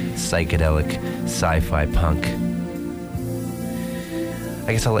hi-fi, psychedelic, sci-fi punk.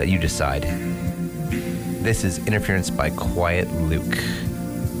 I guess I'll let you decide. This is Interference by Quiet Luke.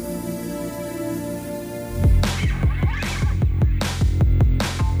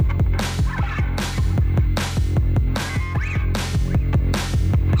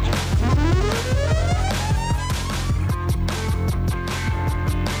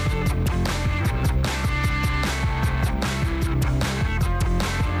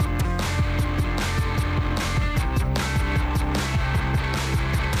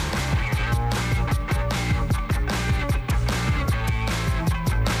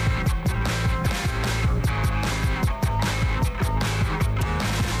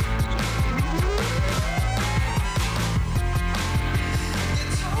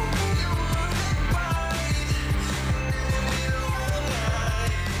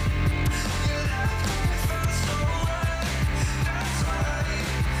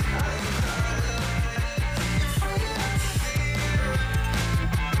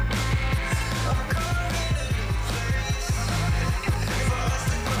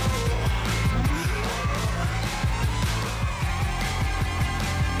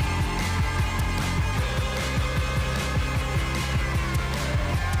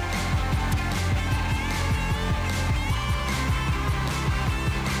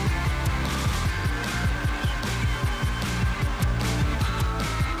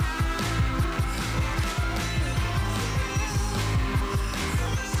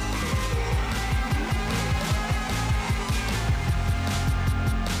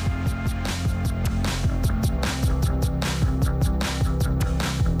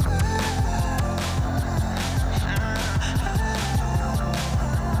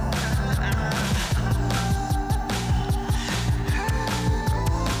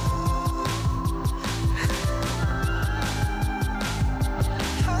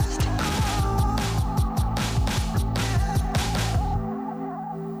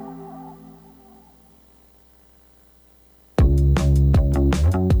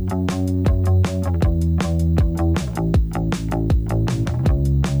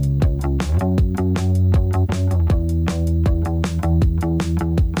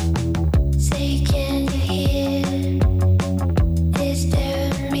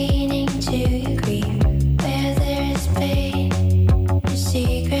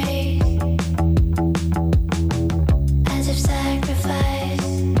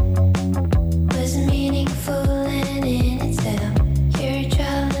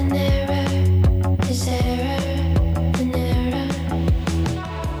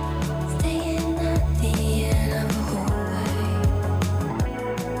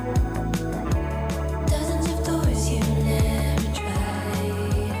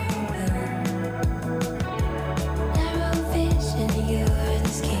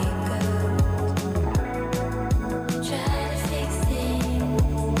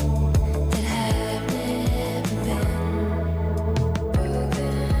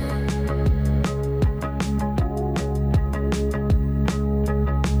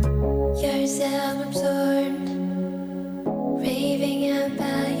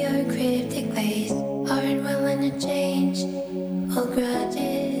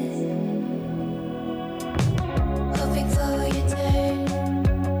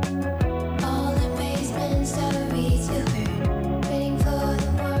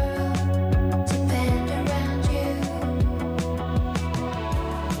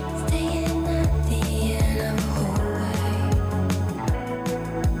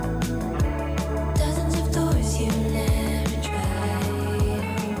 Dozens of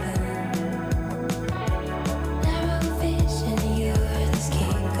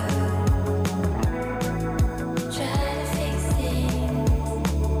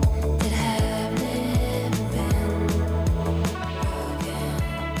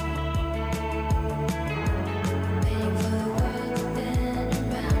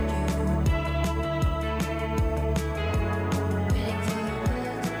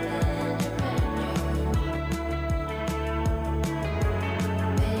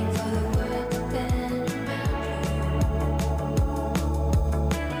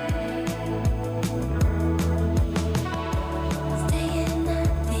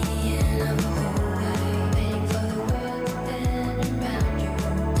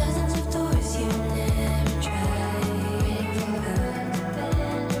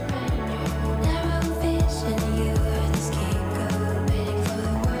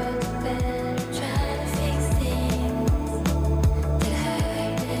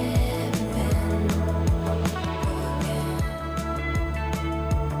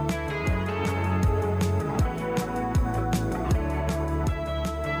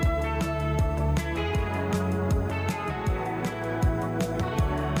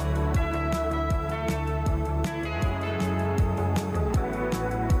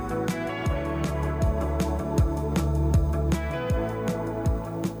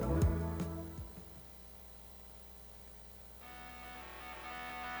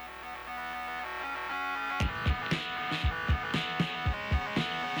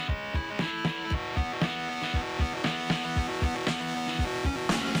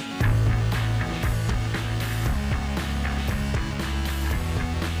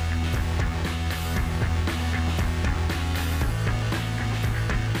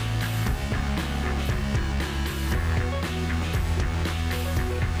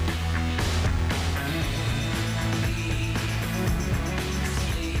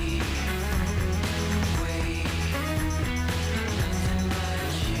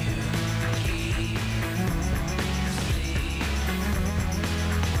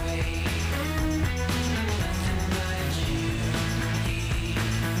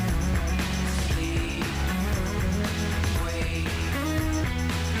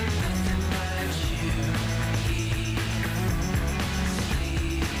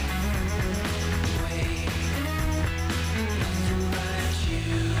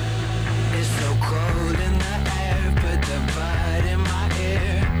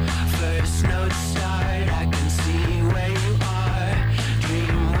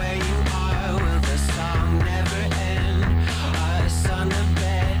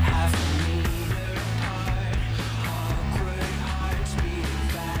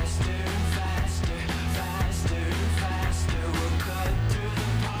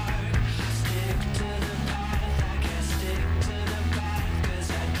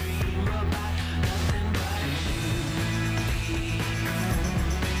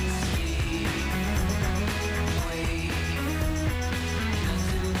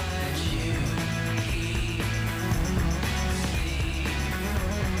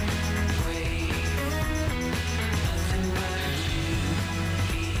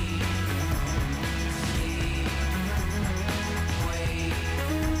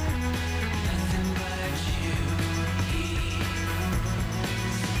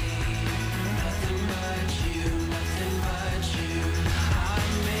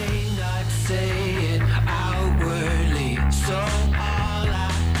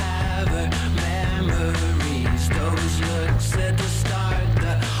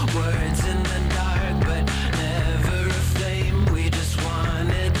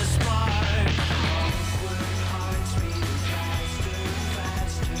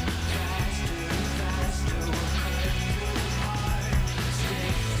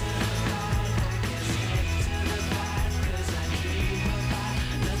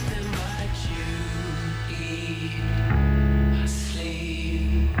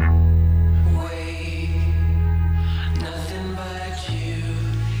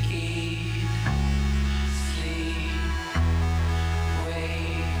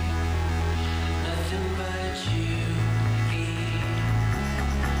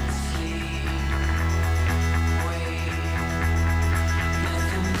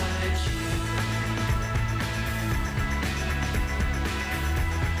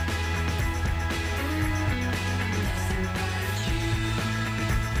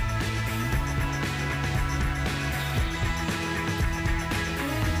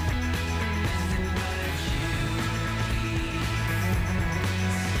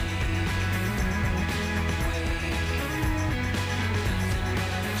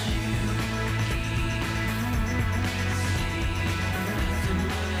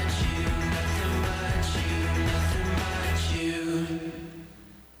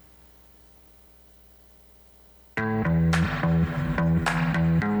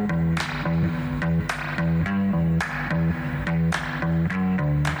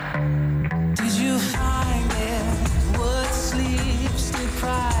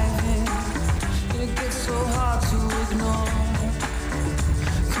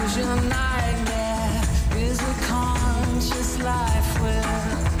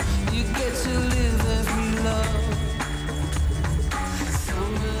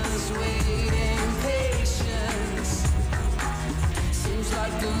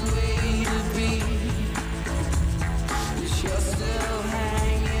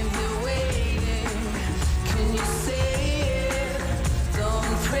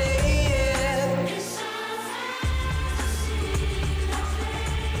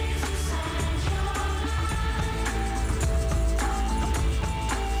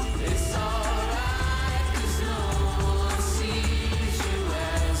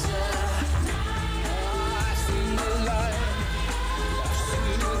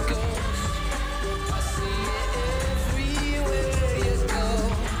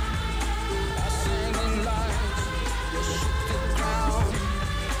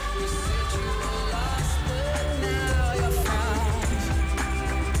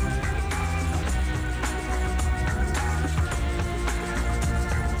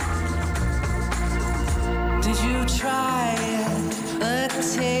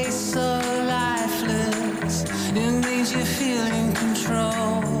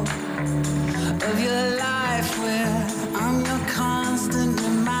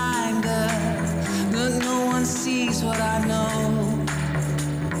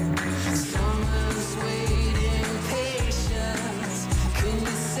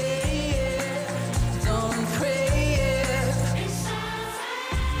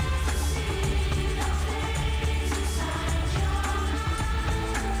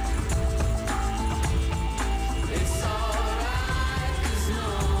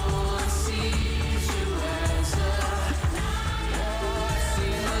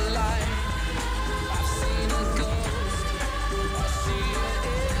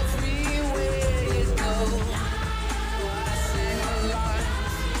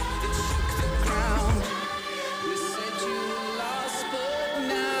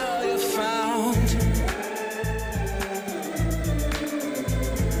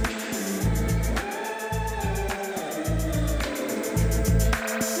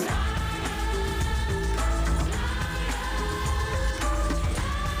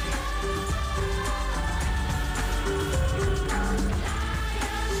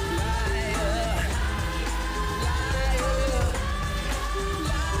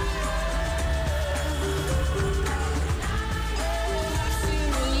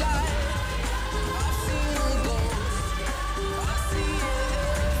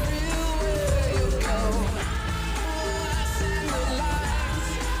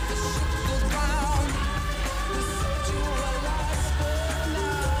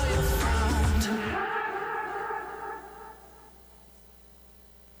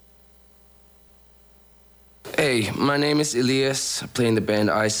Hey, my name is Elias. I play in the band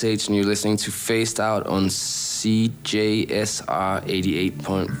Ice Age, and you're listening to Phased Out on CJSR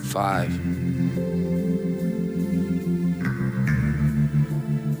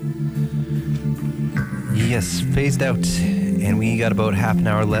 88.5. Yes, Phased Out. And we got about half an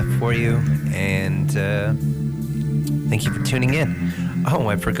hour left for you. And thank you for tuning in. Oh,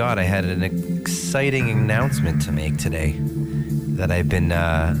 I forgot I had an exciting announcement to make today that I've been,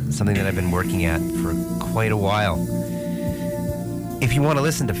 something that I've been working at for quite a while. If you want to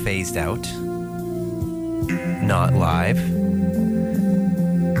listen to Phased Out, not live,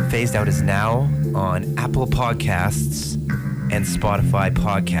 Phased Out is now on Apple Podcasts and Spotify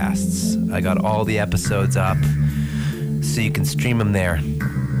Podcasts. I got all the episodes up so you can stream them there.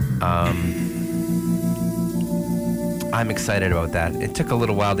 I'm excited about that. It took a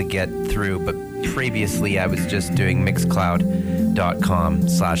little while to get through, but previously I was just doing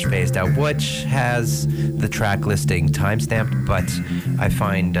mixcloud.com/phased out, which has the track listing timestamped, but I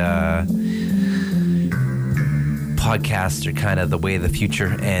find podcasts are kind of the way of the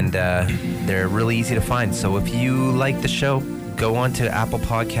future, and they're really easy to find. So if you like the show, go on to Apple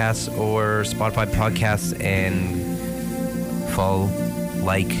Podcasts or Spotify Podcasts and follow,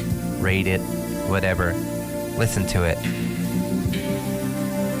 like, rate it, whatever. Listen to it.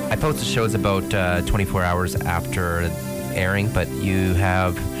 I post the shows about 24 hours after airing, but you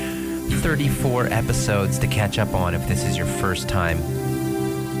have 34 episodes to catch up on if this is your first time.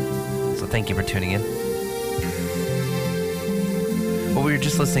 So thank you for tuning in. What we were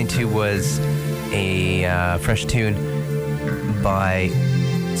just listening to was a fresh tune by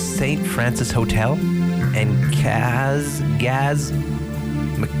St. Francis Hotel and Gaz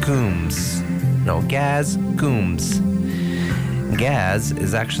McCoombs. No, Gaz Gooms. Gaz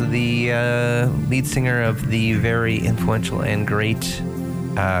is actually the lead singer of the very influential and great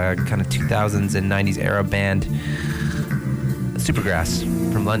kind of 2000s and 90s era band Supergrass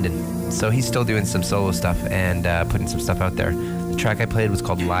from London. So he's still doing some solo stuff and putting some stuff out there. The track I played was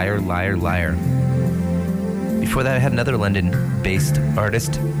called Liar, Liar, Liar. Before that, I had another London-based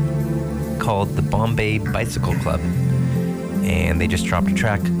artist called the Bombay Bicycle Club. And they just dropped a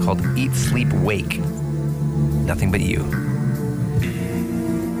track called Eat, Sleep, Wake. Nothing But You.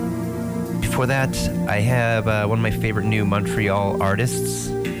 Before that, I have one of my favorite new Montreal artists.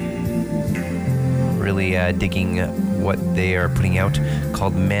 Really digging what they are putting out,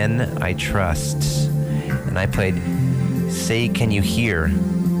 called Men I Trust. And I played Say Can You Hear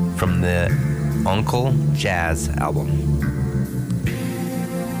from the Uncle Jazz album.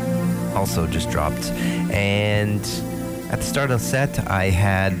 Also just dropped. And at the start of the set, I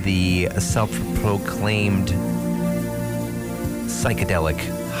had the self-proclaimed psychedelic,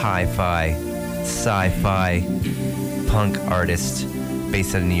 hi-fi, sci-fi punk artist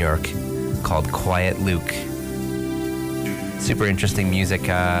based out of New York called Quiet Luke. Super interesting music.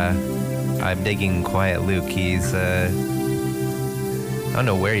 I'm digging Quiet Luke. He's, I don't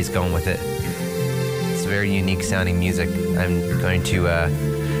know where he's going with it. It's very unique sounding music. I'm going to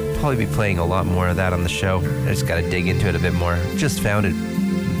probably be playing a lot more of that on the show. I just got to dig into it a bit more. Just found it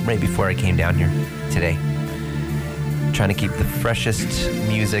right before I came down here today. Trying to keep the freshest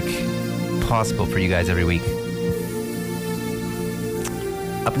music possible for you guys every week.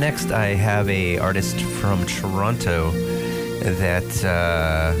 Up next, I have a artist from Toronto that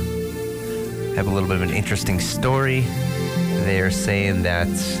have a little bit of an interesting story. They're saying that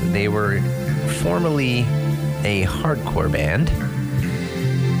they were formerly a hardcore band,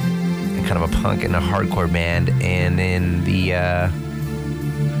 kind of a punk and a hardcore band, and in the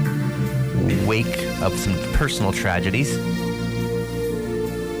wake of some personal tragedies,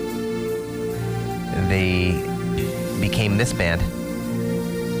 they became this band,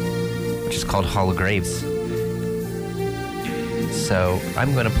 which is called Hollow Graves. So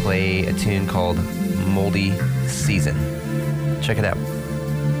I'm going to play a tune called Moldy Season. Check it out.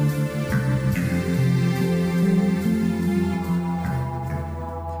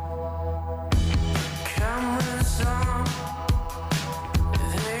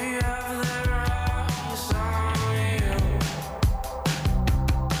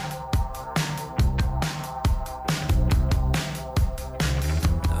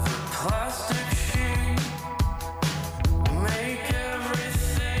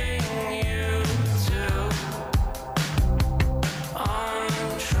 On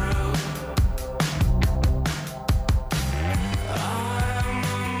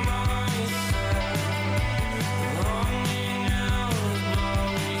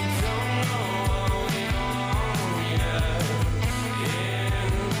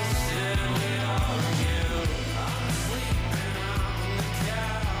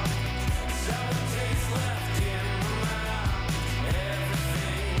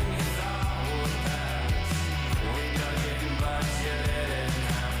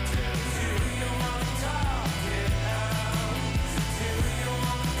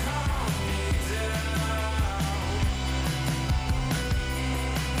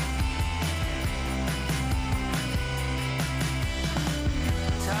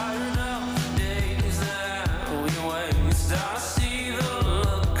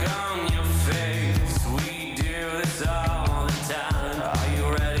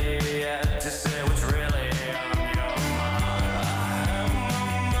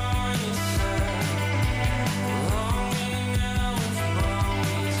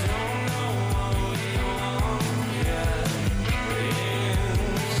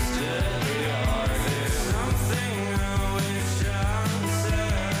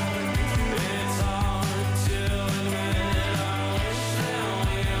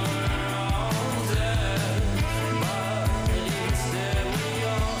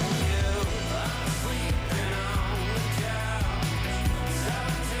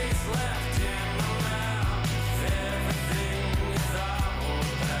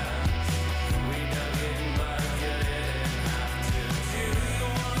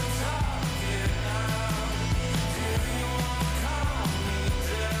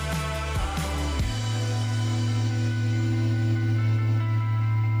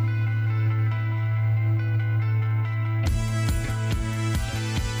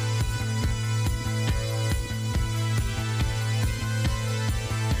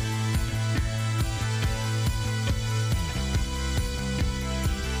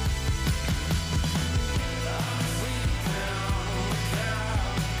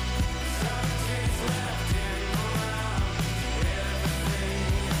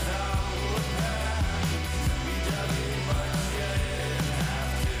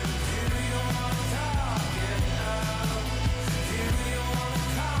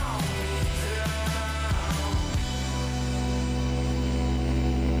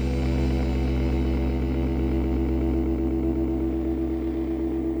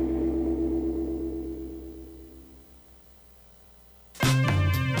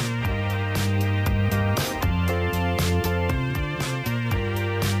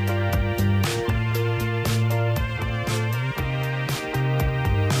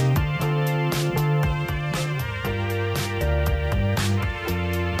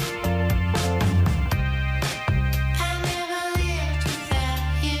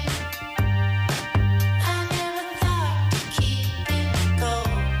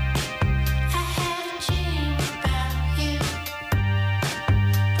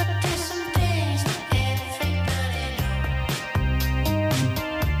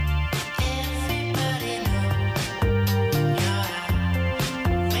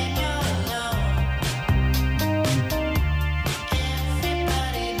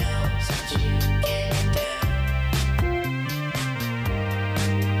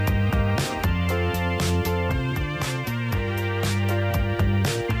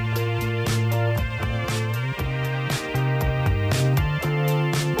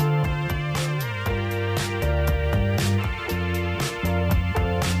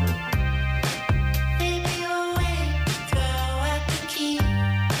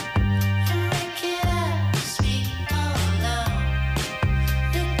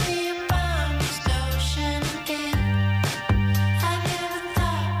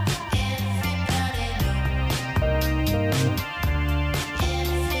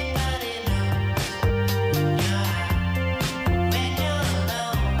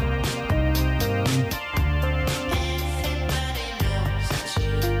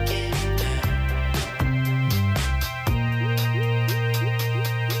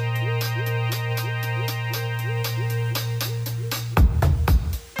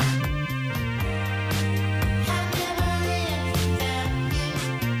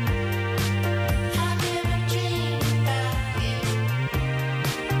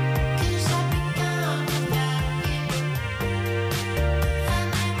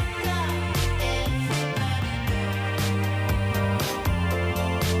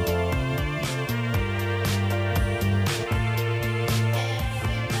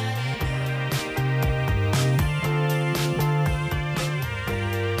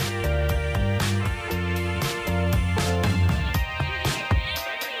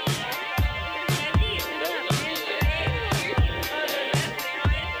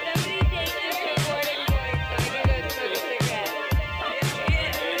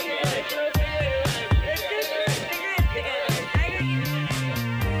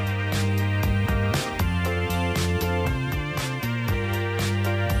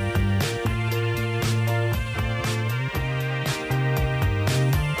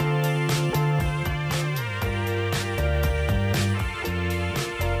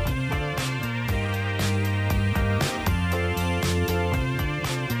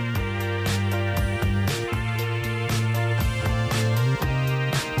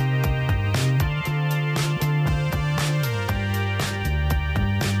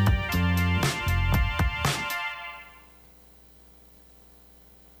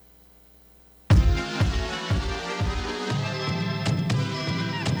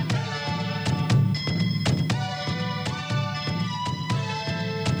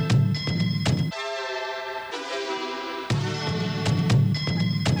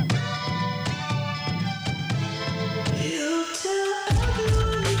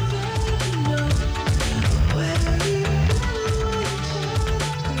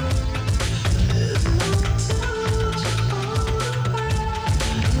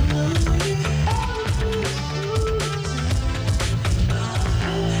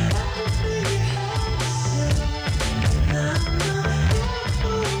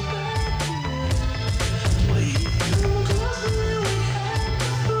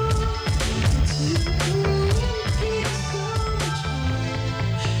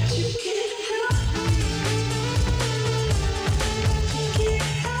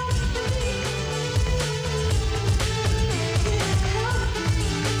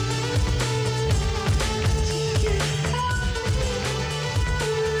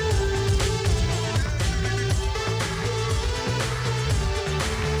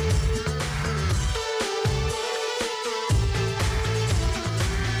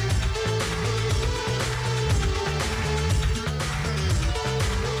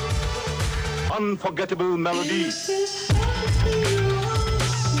unforgettable melodies.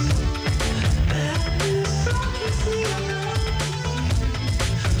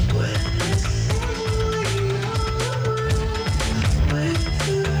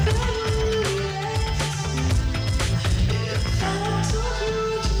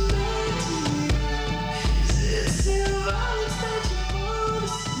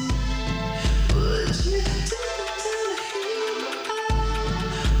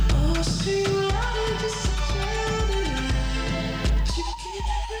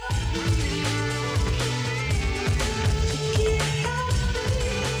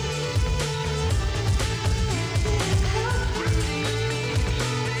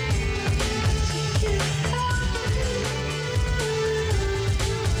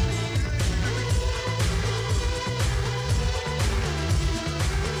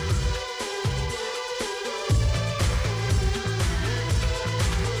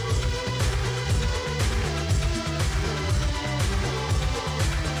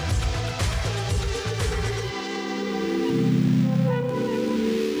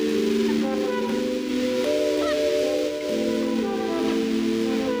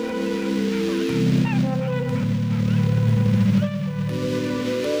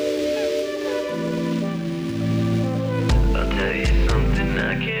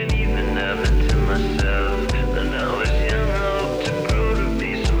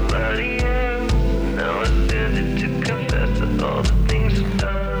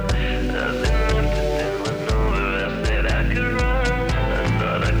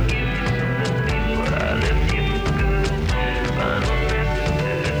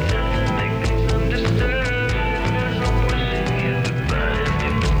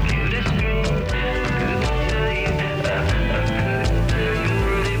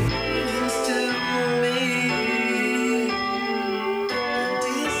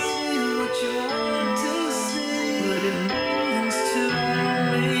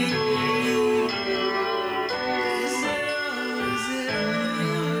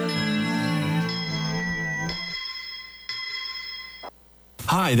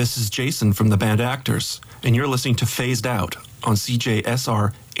 Hi, this is Jason from the band Actors, and you're listening to Phased Out on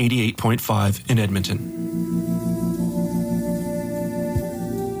CJSR 88.5 in Edmonton.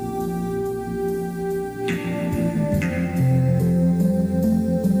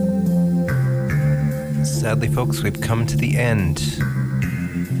 Sadly, folks, we've come to the end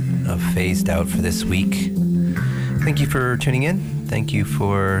of Phased Out for this week. Thank you for tuning in. Thank you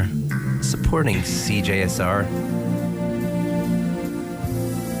for supporting CJSR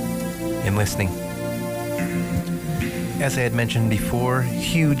and listening. As I had mentioned before,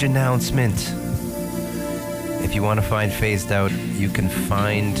 huge announcement. If you want to find Phased Out, you can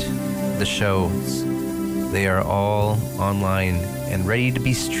find the shows. They are all online and ready to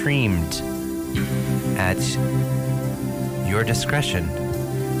be streamed at your discretion.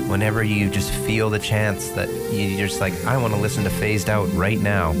 Whenever you just feel the chance that you're just like, I want to listen to Phased Out right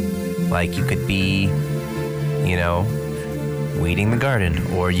now. Like you could be, you know, weeding the garden,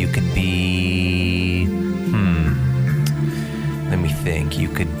 or you could be, let me think. You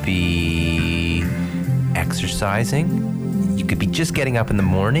could be exercising. You could be just getting up in the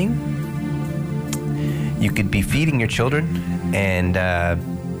morning. You could be feeding your children, and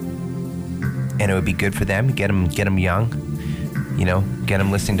it would be good for them. Get them young. You know, get them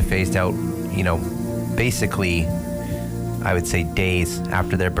listening to Phased Out, you know, basically, I would say days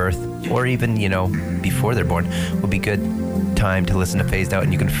after their birth, or even, you know, before they're born, would be good time to listen to Phased Out.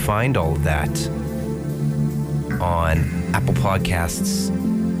 And you can find all of that on Apple Podcasts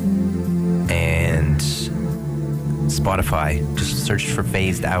and Spotify. Just search for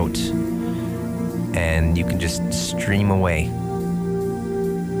Phased Out, and you can just stream away.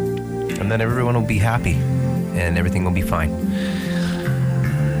 And then everyone will be happy, and everything will be fine.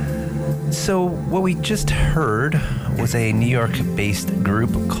 So what we just heard was a New York-based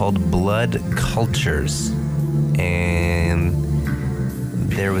group called Blood Cultures. And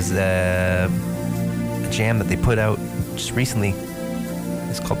there was a jam that they put out just recently.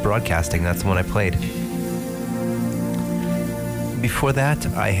 It's called Broadcasting. That's the one I played. Before that,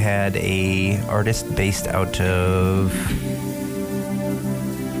 I had a artist based out of...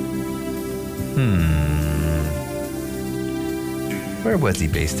 Where was he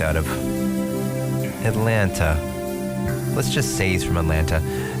based out of? Atlanta. Let's just say he's from Atlanta,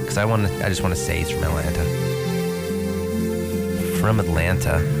 because I just want to say he's from Atlanta. From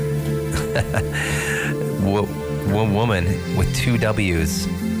Atlanta. Woman with two W's.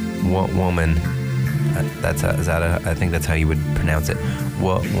 Woman. I think that's how you would pronounce it.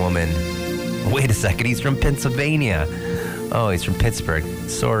 Woman. Wait a second, he's from Pennsylvania. Oh, he's from Pittsburgh.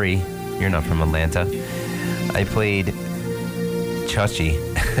 Sorry. You're not from Atlanta. I played Chachi.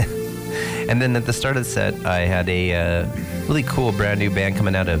 And then at the start of the set, I had a really cool brand new band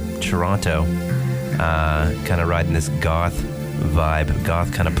coming out of Toronto, kind of riding this goth vibe,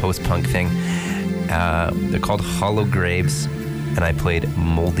 goth kind of post-punk thing. They're called Hollow Graves, and I played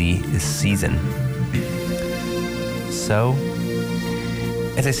Moldy Season. So,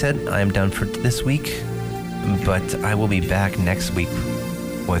 as I said, I'm done for this week, but I will be back next week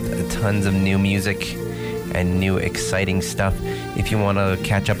with tons of new music and new exciting stuff. If you want to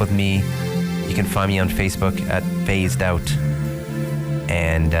catch up with me, you can find me on Facebook at Phased Out.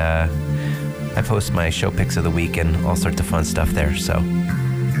 And I post my show pics of the week and all sorts of fun stuff there, so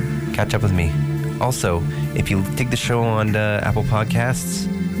catch up with me. Also, if you dig the show on Apple Podcasts,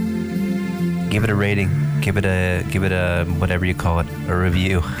 give it a rating. Give it a whatever you call it, a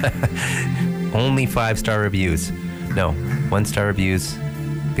review. Only 5-star reviews. No, 1-star reviews.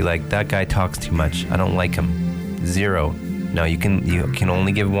 Be like, that guy talks too much. I don't like him. 0. No, you can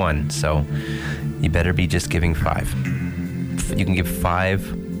only give 1. So you better be just giving 5. You can give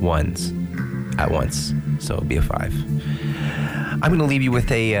 5 ones at once. So it'll be a 5. I'm going to leave you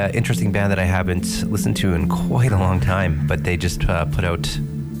with a interesting band that I haven't listened to in quite a long time, but they just put out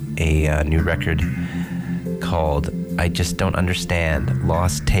a new record called I Just Don't Understand,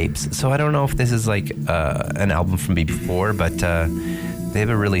 Lost Tapes. So I don't know if this is like an album from before, but they have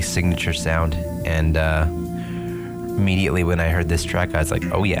a really signature sound. And immediately when I heard this track, I was like,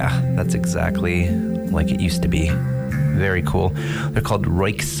 oh yeah, that's exactly like it used to be. Very cool. They're called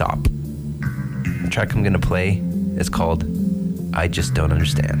Roiksop. The track I'm going to play is called I Just Don't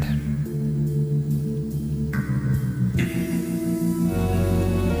Understand.